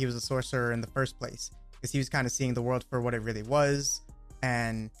reasonings why he was a sorcerer in the first place. Because he was kind of seeing the world for what it really was,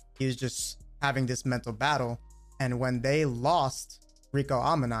 and he was just having this mental battle. And when they lost Riko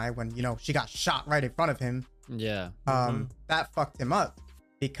Amanai, when she got shot right in front of him, that fucked him up,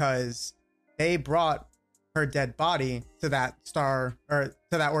 because they brought her dead body to that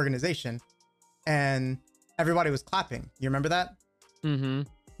organization, and everybody was clapping. You remember that?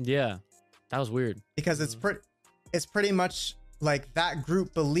 Yeah, that was weird. Because it's pretty much like that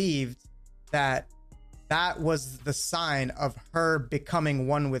group believed that was the sign of her becoming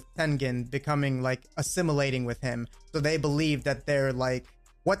one with Tengen, becoming like assimilating with him. So they believed that they're like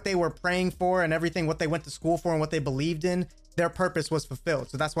what they were praying for and everything, what they went to school for and what they believed in, their purpose was fulfilled.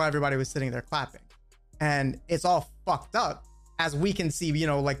 So that's why everybody was sitting there clapping. And it's all fucked up, as we can see,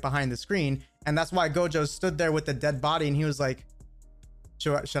 like behind the screen. And that's why Gojo stood there with the dead body and he was like,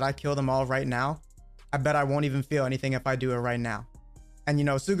 should I kill them all right now? I bet I won't even feel anything if I do it right now. And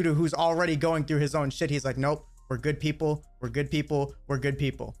Suguru, who's already going through his own shit, he's like, nope, we're good people, we're good people, we're good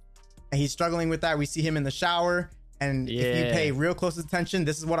people. And he's struggling with that. We see him in the shower, and if you pay real close attention,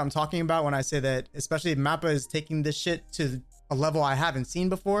 this is what I'm talking about when I say that, especially if Mappa is taking this shit to a level I haven't seen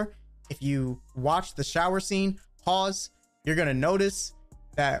before. If you watch the shower scene, pause, you're gonna notice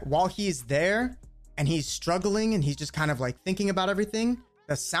that while he's there and he's struggling and he's just kind of like thinking about everything,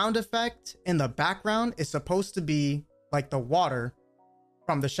 the sound effect in the background is supposed to be like the water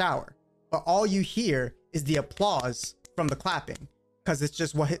from the shower, but all you hear is the applause from the clapping, because it's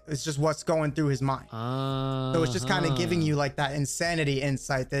just what's going through his mind. So it's just kind of giving you like that insanity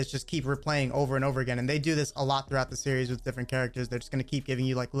insight that's just keep replaying over and over again. And they do this a lot throughout the series with different characters. They're just going to keep giving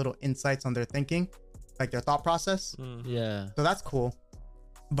you like little insights on their thinking, like their thought process. Yeah. So that's cool.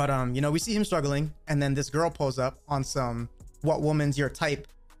 But we see him struggling, and then this girl pulls up on some "what woman's your type"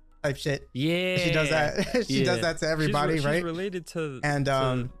 shit. Yeah. She does that. She does that to everybody, she's right? related to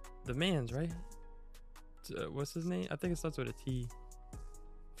to the man's, right? What's his name? I think it starts with a T.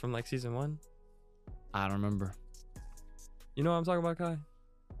 From like season 1. I don't remember. You know what I'm talking about, Kai?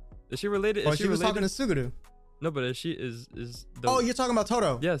 Is she related? Oh, she was talking to Suguru. No, but is she is the... Oh, you're talking about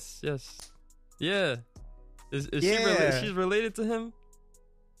Toto. Yes. Yeah. Is she Yeah. she's related to him?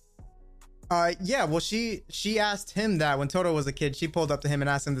 Yeah, well, she asked him that when Toto was a kid. She pulled up to him and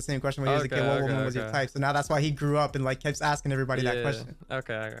asked him the same question when he was a kid. What woman was your type? So now that's why he grew up and like keeps asking everybody that question.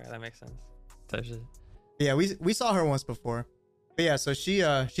 Okay, that makes sense. Type shit. Yeah, we saw her once before. But yeah, so she's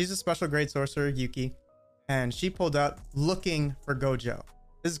a special grade sorcerer, Yuki, and she pulled up looking for Gojo.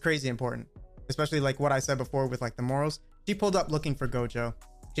 This is crazy important, especially like what I said before with like the morals. She pulled up looking for Gojo.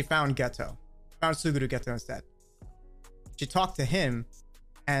 She found Geto, found Suguru Geto instead. She talked to him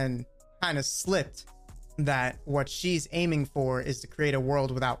and kind of slipped that what she's aiming for is to create a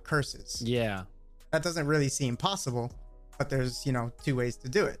world without curses. Yeah. That doesn't really seem possible, but there's, two ways to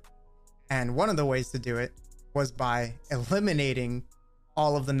do it. And one of the ways to do it was by eliminating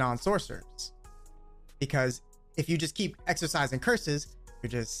all of the non-sorcerers. Because if you just keep exercising curses, you're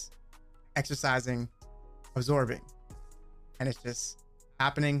just exercising, absorbing. And it's just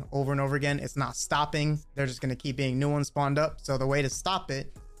happening over and over again. It's not stopping. They're just going to keep being new ones spawned up. So the way to stop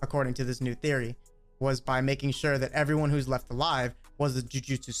it, according to this new theory, was by making sure that everyone who's left alive was a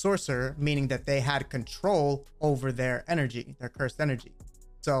Jujutsu sorcerer, meaning that they had control over their energy, their cursed energy.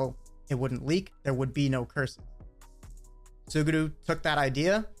 So it wouldn't leak. There would be no curses. Suguru took that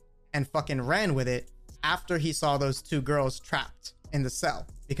idea and fucking ran with it after he saw those two girls trapped in the cell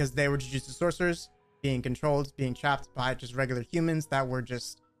because they were Jujutsu sorcerers being controlled, being trapped by just regular humans that were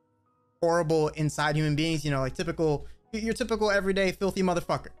just horrible inside human beings, like your typical everyday filthy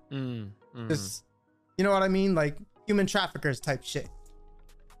motherfucker. Just, you know what I mean? Like human traffickers type shit.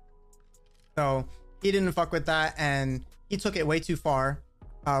 So he didn't fuck with that and he took it way too far.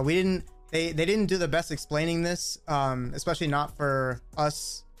 They didn't do the best explaining this, especially not for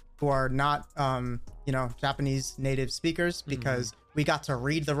us who are not, Japanese native speakers, because we got to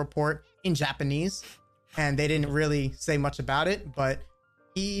read the report in Japanese and they didn't really say much about it, but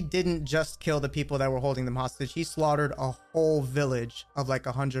he didn't just kill the people that were holding them hostage. He slaughtered a whole village of like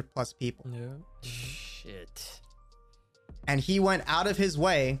 100+ people. Yeah. Shit. And he went out of his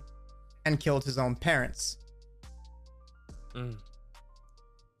way and killed his own parents.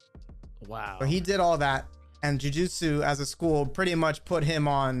 Wow. So he did all that, and Jujutsu as a school pretty much put him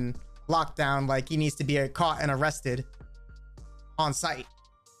on lockdown, like he needs to be caught and arrested on site.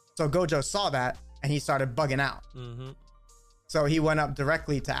 So Gojo saw that and he started bugging out. So he went up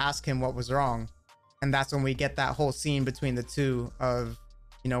directly to ask him what was wrong. And that's when we get that whole scene between the two of,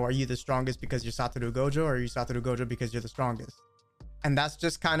 are you the strongest because you're Satoru Gojo, or are you Satoru Gojo because you're the strongest? And that's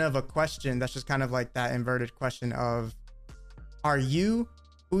just kind of a question. That's just kind of like that inverted question of, are you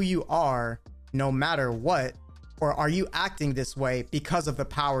who you are no matter what, or are you acting this way because of the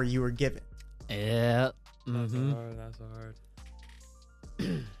power you were given? Yeah. That's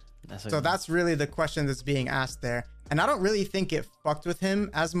hard. That's really the question that's being asked there. And I don't really think it fucked with him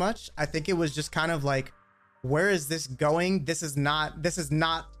as much. I think it was just kind of like, where is this going? This is not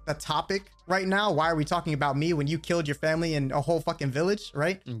the topic right now. Why are we talking about me when you killed your family and a whole fucking village,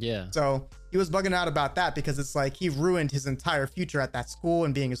 right? Yeah. So he was bugging out about that because it's like he ruined his entire future at that school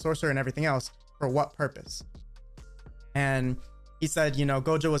and being a sorcerer and everything else. For what purpose? And he said,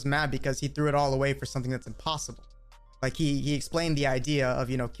 Gojo was mad because he threw it all away for something that's impossible. Like he explained the idea of,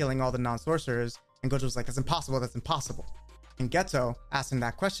 killing all the non-sorcerers, and Gojo was like, that's impossible. And Geto asked him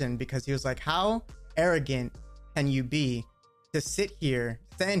that question because he was like, how arrogant can you be to stand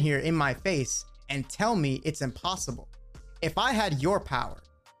here in my face and tell me it's impossible? If I had your power,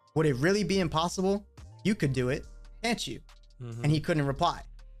 would it really be impossible? You could do it, can't you? And he couldn't reply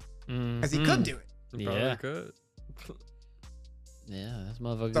because he could do it. Yeah. Could. Yeah, that's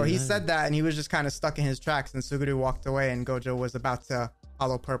motherfucker. So he said that and he was just kind of stuck in his tracks, and Suguru walked away and Gojo was about to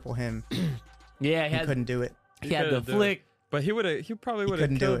hollow purple him. Yeah, he couldn't do it. He had the flick. But he probably would have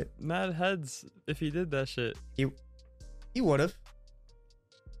couldn't do killed it. mad heads if he did that shit. He would have.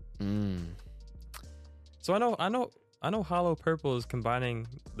 So I know hollow purple is combining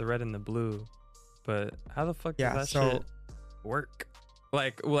the red and the blue, but how the fuck does that shit work?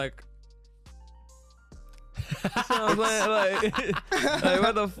 Like I'm saying? Like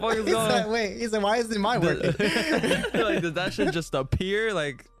what the fuck is going on? He said, why isn't mine working? Like, does that shit just appear?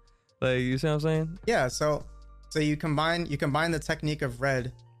 Like you see what I'm saying? Yeah. So you combine the technique of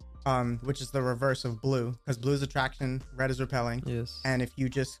red, which is the reverse of blue, because blue is attraction, red is repelling. Yes. And if you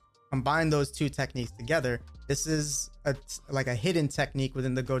just combine those two techniques together, this is a hidden technique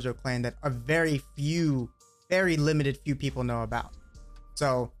within the Gojo clan that a very limited few people know about.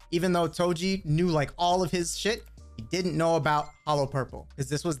 So even though Toji knew like all of his shit, he didn't know about hollow purple because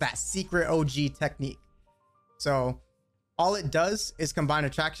this was that secret OG technique. So all it does is combine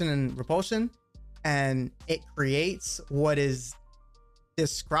attraction and repulsion, and it creates what is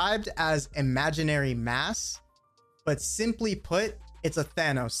described as imaginary mass, but simply put, it's a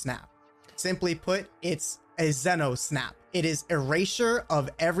Thanos snap. Simply put, it's a Zeno snap. It is erasure of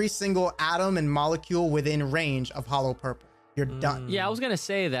every single atom and molecule within range of hollow purple. You're done. Yeah, I was gonna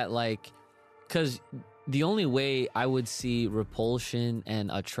say that, like, because the only way I would see repulsion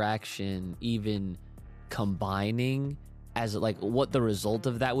and attraction even combining as like what the result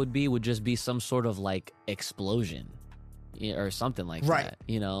of that would just be some sort of like explosion or something like that,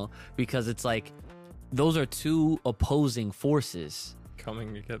 you know, because it's like those are two opposing forces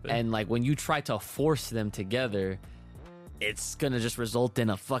coming together, and like when you try to force them together, it's gonna just result in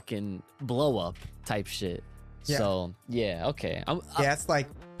a fucking blow up type shit. Yeah. So yeah, okay. Yeah, it's like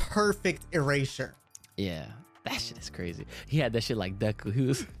perfect erasure. Yeah, that shit is crazy. He had that shit like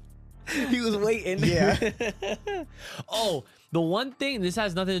Deku. He was waiting. Yeah. Oh, the one thing, this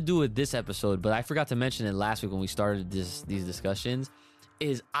has nothing to do with this episode, but I forgot to mention it last week when we started these discussions,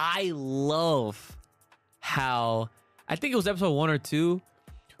 is I love how, I think it was episode 1 or 2,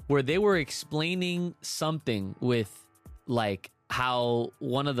 where they were explaining something with like how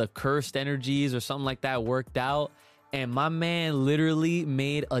one of the cursed energies or something like that worked out, and my man literally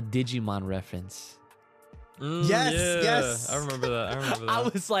made a Digimon reference. Yes. I remember that. I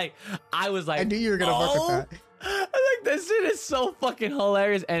was like, I knew you were gonna fuck with that. I like that shit is so fucking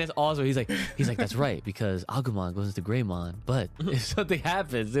hilarious, and it's also he's like that's right, because Agumon goes into Greymon, but if something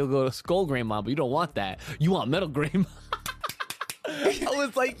happens, they'll go to Skull Greymon, but you don't want that. You want Metal Greymon. I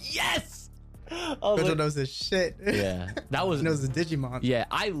was like, yes. Gojo knows his shit. Yeah, that was knows the Digimon. Yeah,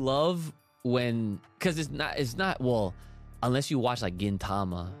 I love when, because it's not well, unless you watch like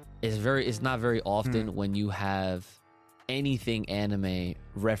Gintama, it's not very often when you have anything anime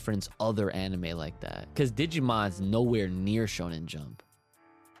reference other anime like that, because Digimon's nowhere near Shonen Jump.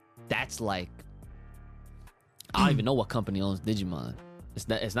 That's like, I don't even know what company owns Digimon.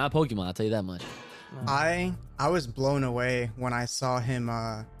 It's not Pokemon, I'll tell you that much. I was blown away when I saw him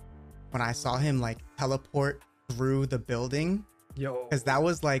like teleport through the building. Yo, because that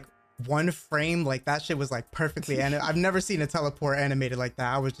was like one frame, like that shit was like perfectly animated. I've never seen a teleport animated like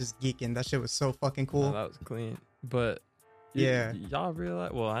that. I was just geeking. That shit was so fucking cool. no, that was clean. But Yeah. y'all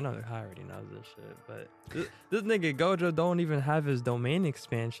realize? Well, I know I already knows this shit, but this nigga Gojo don't even have his domain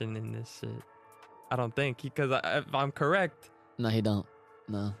expansion in this shit. I don't think, because if I'm correct. No, he don't.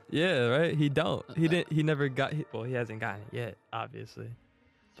 No. Yeah, right. He don't. He didn't. He never got. Well, he hasn't gotten it yet, obviously.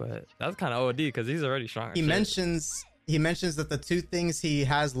 But that's kind of OD because he's already strong. He mentions that the two things he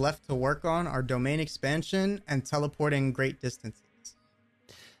has left to work on are domain expansion and teleporting great distances.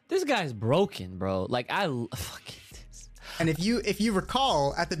 This guy's broken, bro. Like, I fucking. And if you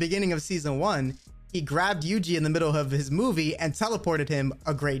recall, at the beginning of season 1, he grabbed Yuji in the middle of his movie and teleported him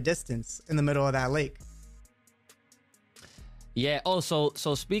a great distance in the middle of that lake. Yeah. Oh, so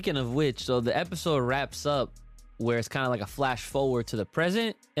speaking of which, so the episode wraps up where it's kind of like a flash forward to the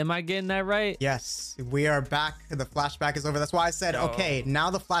present. Am I getting that right? Yes, we are back. The flashback is over. That's why I said, okay,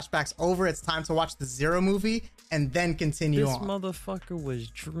 now the flashback's over. It's time to watch the Zero movie and then continue this on. motherfucker was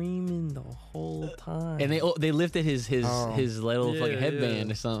dreaming the whole time. And they lifted his little fucking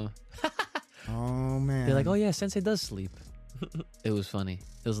headband or something. Oh man. They're like, oh yeah, Sensei does sleep. It was funny.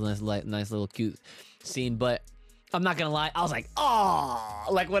 It was a nice little cute scene, but I'm not gonna lie, I was like, oh,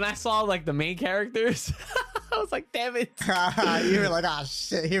 like when I saw like the main characters, I was like, damn it. You were like, ah,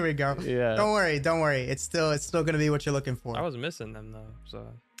 shit, here we go. Yeah. Don't worry. It's still gonna be what you're looking for. I was missing them though, so.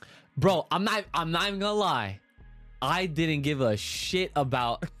 Bro, I'm not even gonna lie. I didn't give a shit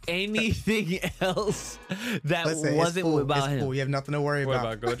about anything else that Listen, wasn't it's about him. cool. You have nothing to worry What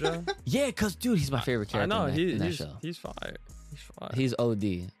about. about Gojo? Yeah, cause dude, he's my favorite I character know in that show. he's fire. He's fire. He's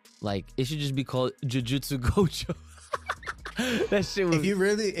OD. Like, it should just be called Jujutsu Gojo. That shit was. If you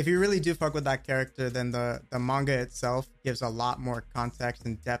really do fuck with that character, then the manga itself gives a lot more context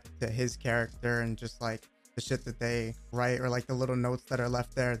and depth to his character, and just like the shit that they write, or like the little notes that are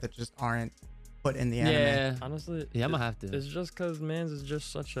left there that just aren't put in the anime. Yeah. Honestly, Yeah, I'm gonna have to. It's just because Mans is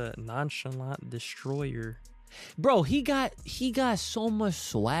just such a nonchalant destroyer. Bro, he got so much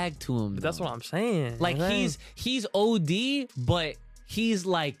swag to him. But that's though. what I'm saying. Like, right? he's OD, but he's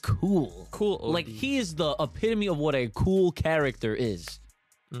like cool. Cool OD. Like, he is the epitome of what a cool character is.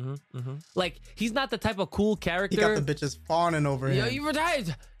 Like, he's not the type of cool character. He got the bitches fawning over him. Yo, you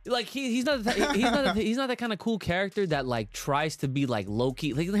retired. Like, he's not that kind of cool character that like tries to be like low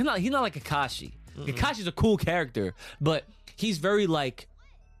key. Like, he's not like Kakashi. Kakashi's a cool character, but he's very like,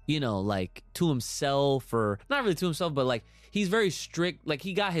 you know, like to himself, or not really to himself, but like he's very strict. Like,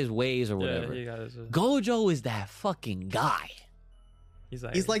 he got his ways or whatever. Yeah, he got his, Gojo is that fucking guy.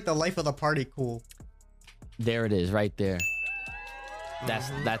 He's like the life of the party cool. There it is, right there.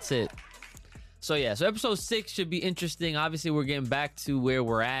 That's it. So yeah, so episode 6 should be interesting. Obviously, we're getting back to where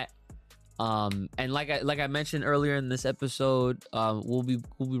we're at. And like I mentioned earlier in this episode, we'll be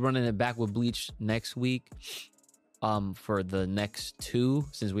running it back with Bleach next week. For the next 2,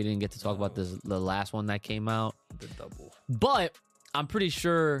 since we didn't get to talk about the last one that came out. The double. But I'm pretty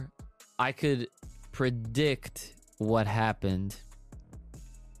sure I could predict what happened.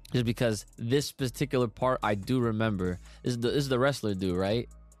 Just because this particular part I do remember. This is the wrestler dude, right?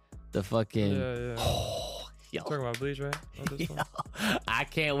 The fucking Yeah. Yo. Talking about Bleach, right? I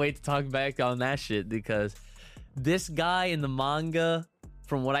can't wait to talk back on that shit because this guy in the manga,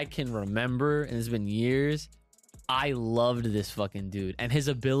 from what I can remember, and it's been years, I loved this fucking dude. And his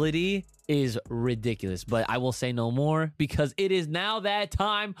ability is ridiculous. But I will say no more because it is now that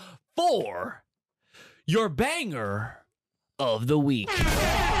time for your banger of the week.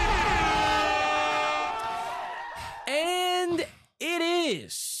 And it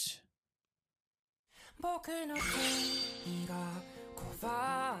is...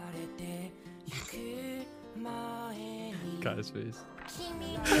 Guy's face.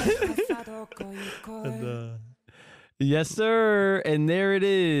 Yes, sir. And there it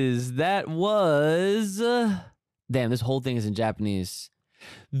is. That was... Damn, this whole thing is in Japanese.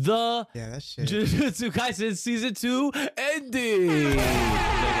 The that shit. Jujutsu Kaisen Season 2 ending. Made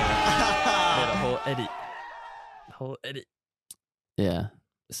a whole edit. Yeah.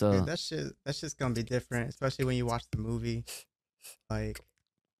 So Dude, that's just gonna be different, especially when you watch the movie. Like,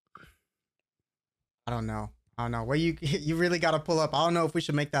 I don't know. Where you really got to pull up. I don't know if we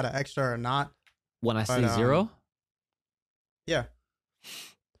should make that an extra or not. when I say 0, Yeah,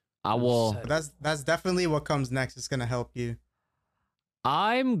 I will. but that's definitely what comes next. It's gonna help you.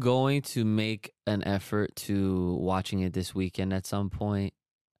 I'm going to make an effort to watching it this weekend at some point.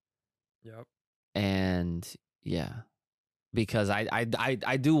 Yep. And yeah, because I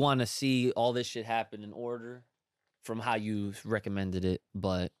do want to see all this shit happen in order from how you recommended it,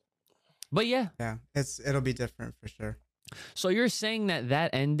 but yeah. Yeah, it'll be different for sure. So you're saying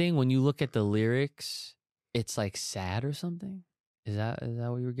that ending, when you look at the lyrics, it's like sad or something? Is that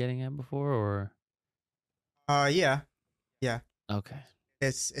what you were getting at before, or? Yeah. Okay.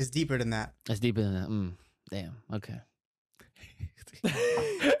 It's deeper than that. It's deeper than that. Damn. Okay.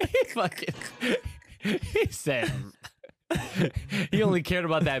 Fucking. He said. He only cared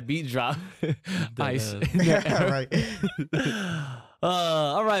about that beat drop. Ice. Right.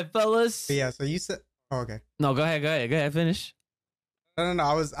 All right, fellas. But yeah. So you said. Oh, okay. No, go ahead. Finish. No.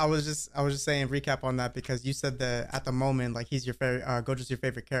 I was just saying recap on that because you said that at the moment, like, he's your favorite. Gojo's your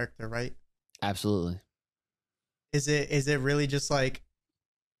favorite character, right? Absolutely. Is it really just like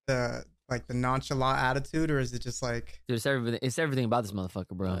the nonchalant attitude, or is it just like, Dude, it's everything about this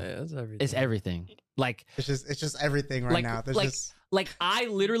motherfucker, bro. Oh, yeah, it's everything. It's everything. Like, it's just everything right now? There's just like I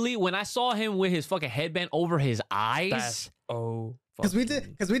literally, when I saw him with his fucking headband over his eyes. because we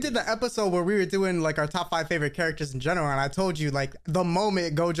did the episode where we were doing like our top 5 favorite characters in general, and I told you like the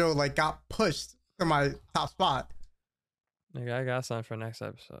moment Gojo like got pushed to my top spot. Nigga, I got something for next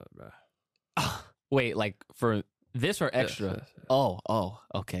episode, bro. Wait, like for this or extra? Yes. Oh,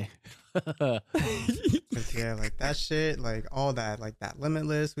 okay. Yeah, like that shit, like all that, like that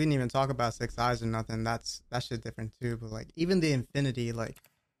Limitless. We didn't even talk about 6 Eyes or nothing. That shit different too. But like even the Infinity, like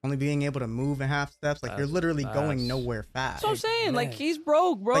only being able to move in half steps, like you're literally going nowhere fast. That's what I'm saying. Like, he's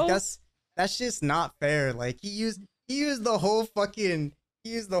broke, bro. Like that's just not fair. Like he used the whole fucking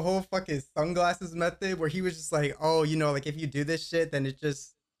sunglasses method where he was just like, oh, you know, like if you do this shit, then you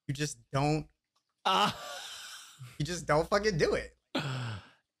just don't fucking do it.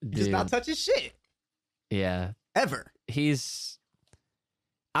 You just not touching shit. Yeah. Ever.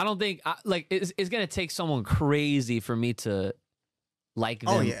 I don't think like it's gonna take someone crazy for me to like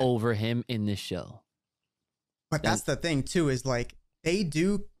them over him in this show. But that's the thing too, is like they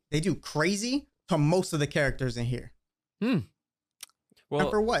do crazy to most of the characters in here. Well, and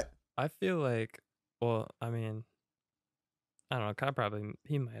for what? I feel like, well, I mean, I don't know.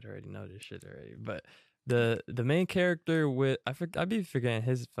 He might already know this shit already, but the main character with I be forgetting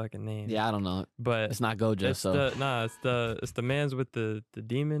his fucking name. Yeah, I don't know, but it's not Gojo. It's the man's with the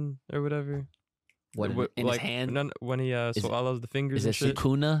demon or whatever. What in his hand? When he swallows the fingers. Is it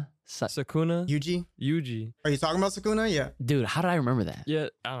Sukuna? Sakuna? Yuji. Are you talking about Sukuna? Yeah. Dude, how did I remember that? Yeah,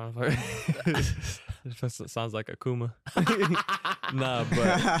 I don't know. It sounds like Akuma. Nah,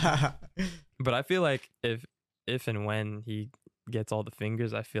 but I feel like if and when he gets all the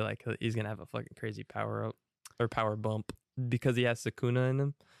fingers, I feel like he's gonna have a fucking crazy power up or power bump because he has Sukuna in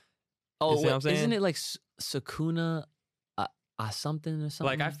him. Oh, what I'm saying? Isn't it like Sukuna something or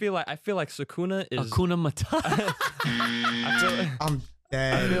something? Like I feel like Sukuna is Akuna Matata. I'm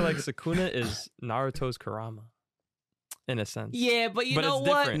dead. I feel like Sukuna is Naruto's Kurama. in a sense. Yeah, but you But know it's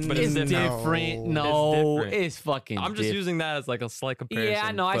what? different, but it's it's different. No. No, It's different. it's fucking. I'm just using that as like a slight comparison. Yeah,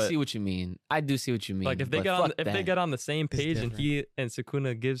 I know. I but, see what you mean. I do see what you mean. Like if they but get on fuck if they that. get on the same It's page and different. he and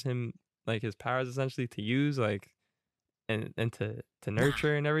Sukuna gives him like his powers essentially to use like and to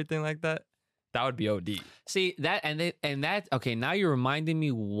nurture and everything like that, that would be OD. See that and that. Okay, now you're reminding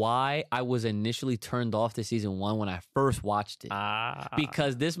me why I was initially turned off to season 1 when I first watched it.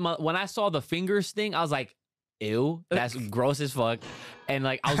 Because when I saw the fingers thing, I was like, ew, that's gross as fuck. And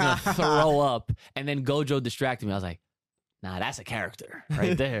like I was gonna throw up, and then Gojo distracted me. I was like, nah, that's a character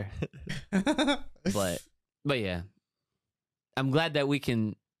right there. But yeah. I'm glad that we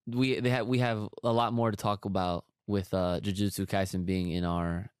have a lot more to talk about with Jujutsu Kaisen being in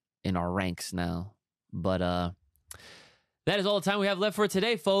our ranks now. But that is all the time we have left for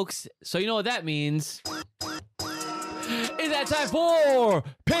today, folks. So you know what that means. It's that time for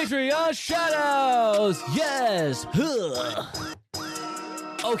Patreon shoutouts. Yes.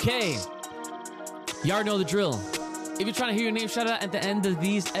 Okay. You already know the drill. If you're trying to hear your name shout out at the end of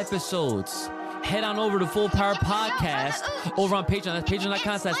these episodes, head on over to Full Power Podcast over on Patreon. That's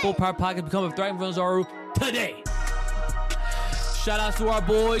patreon.com/. Full Power Podcast. Become a thriving Zoru today. Shout out to our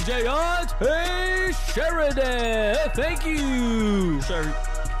boy Jayante Sheridan. Thank you,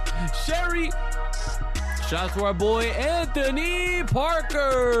 Sherry. Shout out to our boy Anthony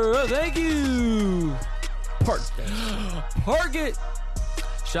Parker. Thank you, Parkit.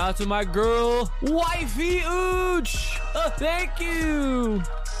 Shout out to my girl Wifey Ooch. Thank you.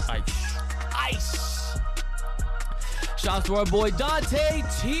 Ice. Shout out to our boy Dante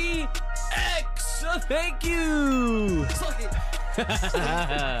TX. Thank you.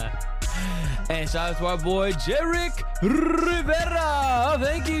 And shout out to our boy Jerick Rivera.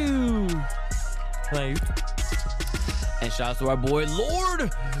 Thank you. And shout out to our boy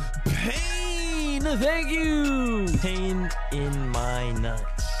Lord Pain. Thank you. Pain in my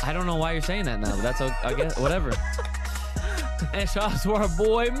nuts. I don't know why you're saying that now, but that's okay. I guess whatever. And shout out to our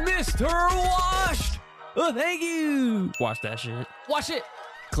boy Mr. Washed. Thank you. Watch that shit. Wash it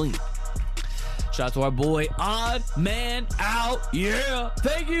clean. Shout out to our boy Odd Man Out. Yeah.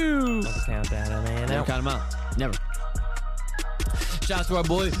 Thank you. Never count that man Never out. count him out. Never. Shout out to our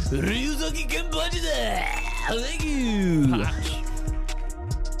boy Ryuzuki Kenpachi. Thank you.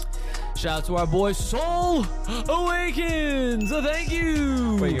 Shout out to our boy Soul Awakens. Thank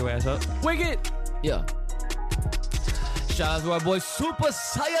you. Wake your ass up. Wake it. Yeah. Shout out to our boy Super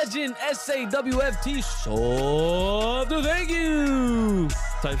Saiyajin SAWFT. So thank you.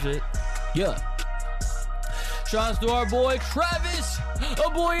 Type shit. Yeah. Shout out to our boy Travis. Oh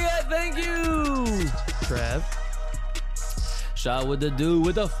boy, yeah, thank you. Trav. Shout out with the dude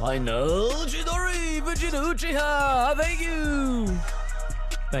with the final Chidori Vegeta Uchiha. Thank you.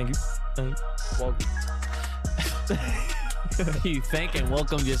 Thank you. Welcome. You thank and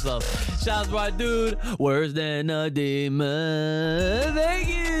welcome yourself. Shout out to our dude, worse than a demon. Thank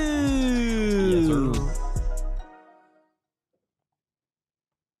you. Yes, sir.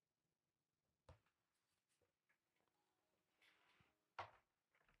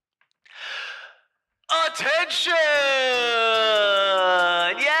 Attention!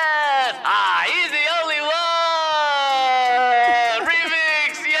 Yes! He's the only one!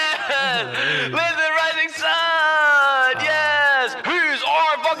 Remix, yes! Let the rising sun, yes! He's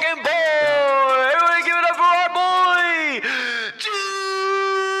our fucking boy! Everybody give it up for our boy!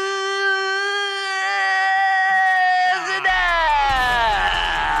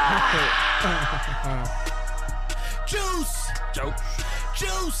 Juice!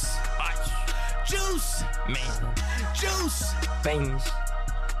 Juice! Juice! Man. Juice! Things.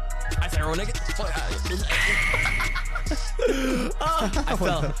 I said, roll nigga. I What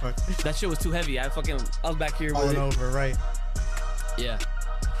fell. the fuck? That shit was too heavy. I was back here with Falling it. over, right? Yeah.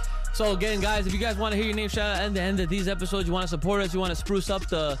 So again, guys, if you guys want to hear your name shout out at the end of these episodes, you want to support us, you want to spruce up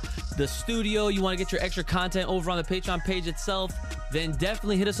the studio, you want to get your extra content over on the Patreon page itself, then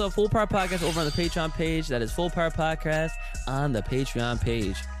definitely hit us up, Full Power Podcast, over on the Patreon page. That is Full Power Podcast on the Patreon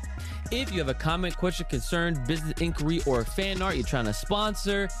page. If you have a comment, question, concern, business inquiry, or fan art you're trying to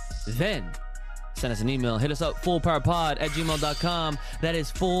sponsor, then send us an email. Hit us up, fullpowerpod@gmail.com. That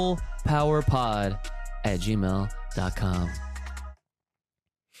is fullpowerpod@gmail.com.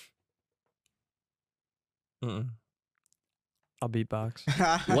 I'll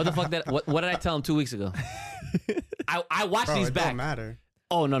beatbox. What the fuck? What did I tell him 2 weeks ago? I watched Bro, these it back. don't matter.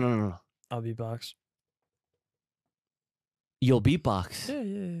 Oh, no. I'll beatbox. You'll beatbox.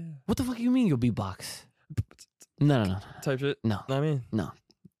 Yeah. What the fuck you mean you'll beatbox? No. Type shit. No. I mean, No.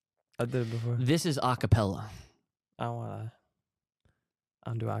 I did it before. This is acapella. I don't wanna. I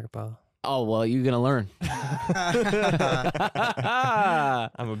don't do acapella. Oh, well, you're going to learn.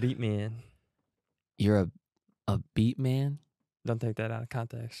 I'm a beat man. You're a beat man? Don't take that out of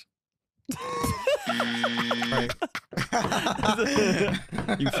context. Right.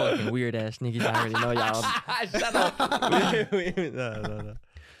 You fucking weird ass niggas. I already know y'all. Shut up. No.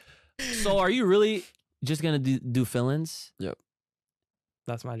 So are you really just going to do fill-ins? Yep.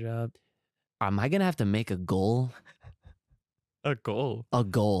 That's my job. Am I going to have to make a goal? A goal? A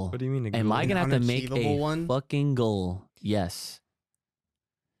goal. What do you mean a goal? Am I going to have to make unachievable a one? fucking goal? Yes.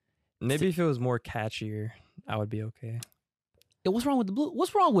 Maybe if it was more catchier, I would be okay. Hey, what's wrong with the blue?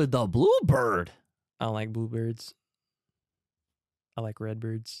 What's wrong with the bluebird? I don't like bluebirds. I like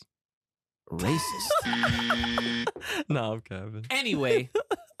redbirds. Racist. No, I'm Kevin. Anyway.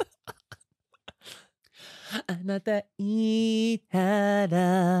 Another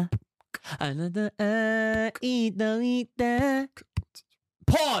itada. Another ita.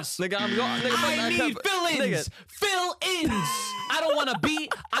 Pause. Nigga, I'm going. Nigga, I need fill-ins. Nigga. Fill-ins. I don't want to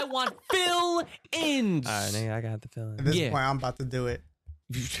beat. I want fill-ins. All right, nigga, I got the feeling. At this Yeah. point, I'm about to do it.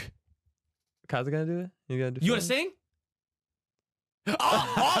 Kaza gonna do it? You gonna do? You want to sing? You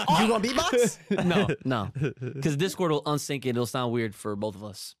gonna beatbox? No. Because Discord will unsync it. It'll sound weird for both of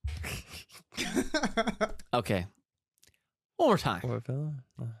us. Okay. One more time. What fella?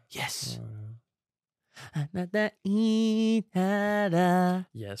 Yes. Oh, Another itada.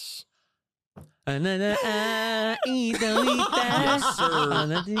 yes. Another ita. Yes, sir.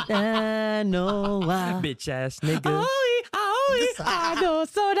 Another no. Bitch ass nigga. I know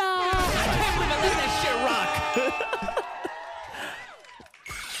soda. I can't believe I let that shit rock.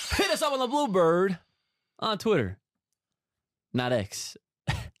 Hit us up on the Bluebird on Twitter. Not X.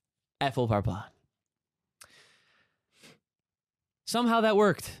 At Full Power Pod. Somehow that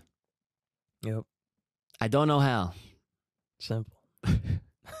worked. Yep. I don't know how. Simple.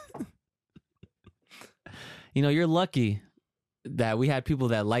 You know, you're lucky that we had people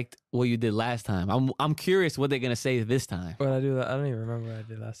that liked what you did last time. I'm curious what they're gonna say this time. What I do? I don't even remember what I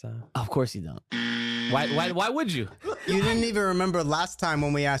did last time. Of course you don't. Why would you? You didn't even remember last time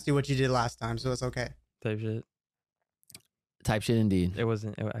when we asked you what you did last time, so it's okay. Type shit. Type shit indeed. It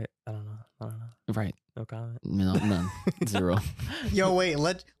wasn't. I don't know. Right. No comment. No, none. Zero. Yo, wait,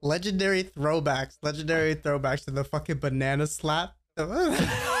 legendary throwbacks to the fucking banana slap.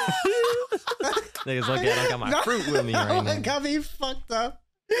 Niggas look at I got my fruit with me right now. It got me fucked up.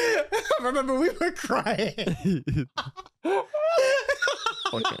 I remember we were crying.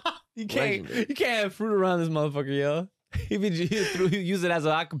 You can't have fruit around this motherfucker, yo. He use it as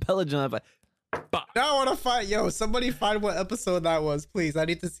an acapella joint. Like, Now I want to find, somebody find what episode that was, please. I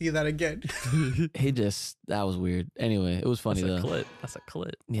need to see that again. that was weird. Anyway, it was funny That's a though. clit. That's a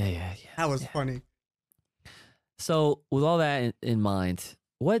clit. Yeah. That was funny. So, with all that in mind,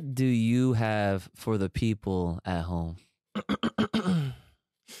 what do you have for the people at home?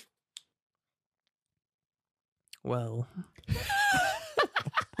 Well.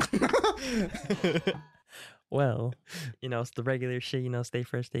 Well, it's the regular shit, stay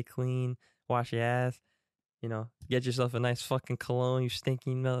fresh, stay clean, wash your ass, get yourself a nice fucking cologne, you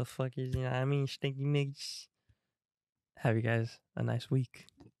stinky motherfuckers, you know what I mean? Stinky niggas. Have you guys a nice week.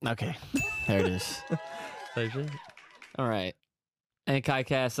 Okay, there it is. So shit. All right. And Kai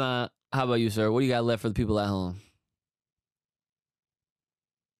Cass, how about you, sir? What do you got left for the people at home?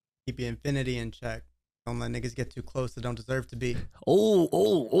 Keep your infinity in check. Don't let niggas get too close that don't deserve to be.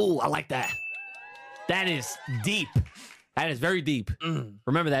 Oh, I like that. That is deep. That is very deep.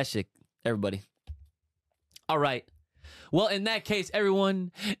 Remember that shit, everybody. All right. Well, in that case,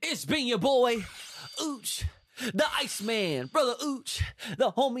 everyone, it's been your boy, Ooch, the Iceman, Brother Ooch,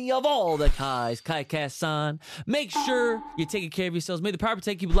 the homie of all the Kais, Kai Kassan. Make sure you're taking care of yourselves. May the power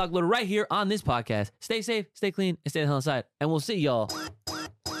protect, keep it locked, loaded right here on this podcast. Stay safe, stay clean, and stay the hell inside. And we'll see y'all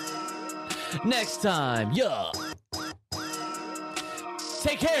next time. Yeah.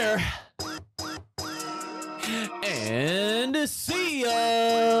 Take care. And see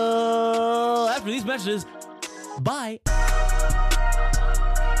ya after these messages. Bye.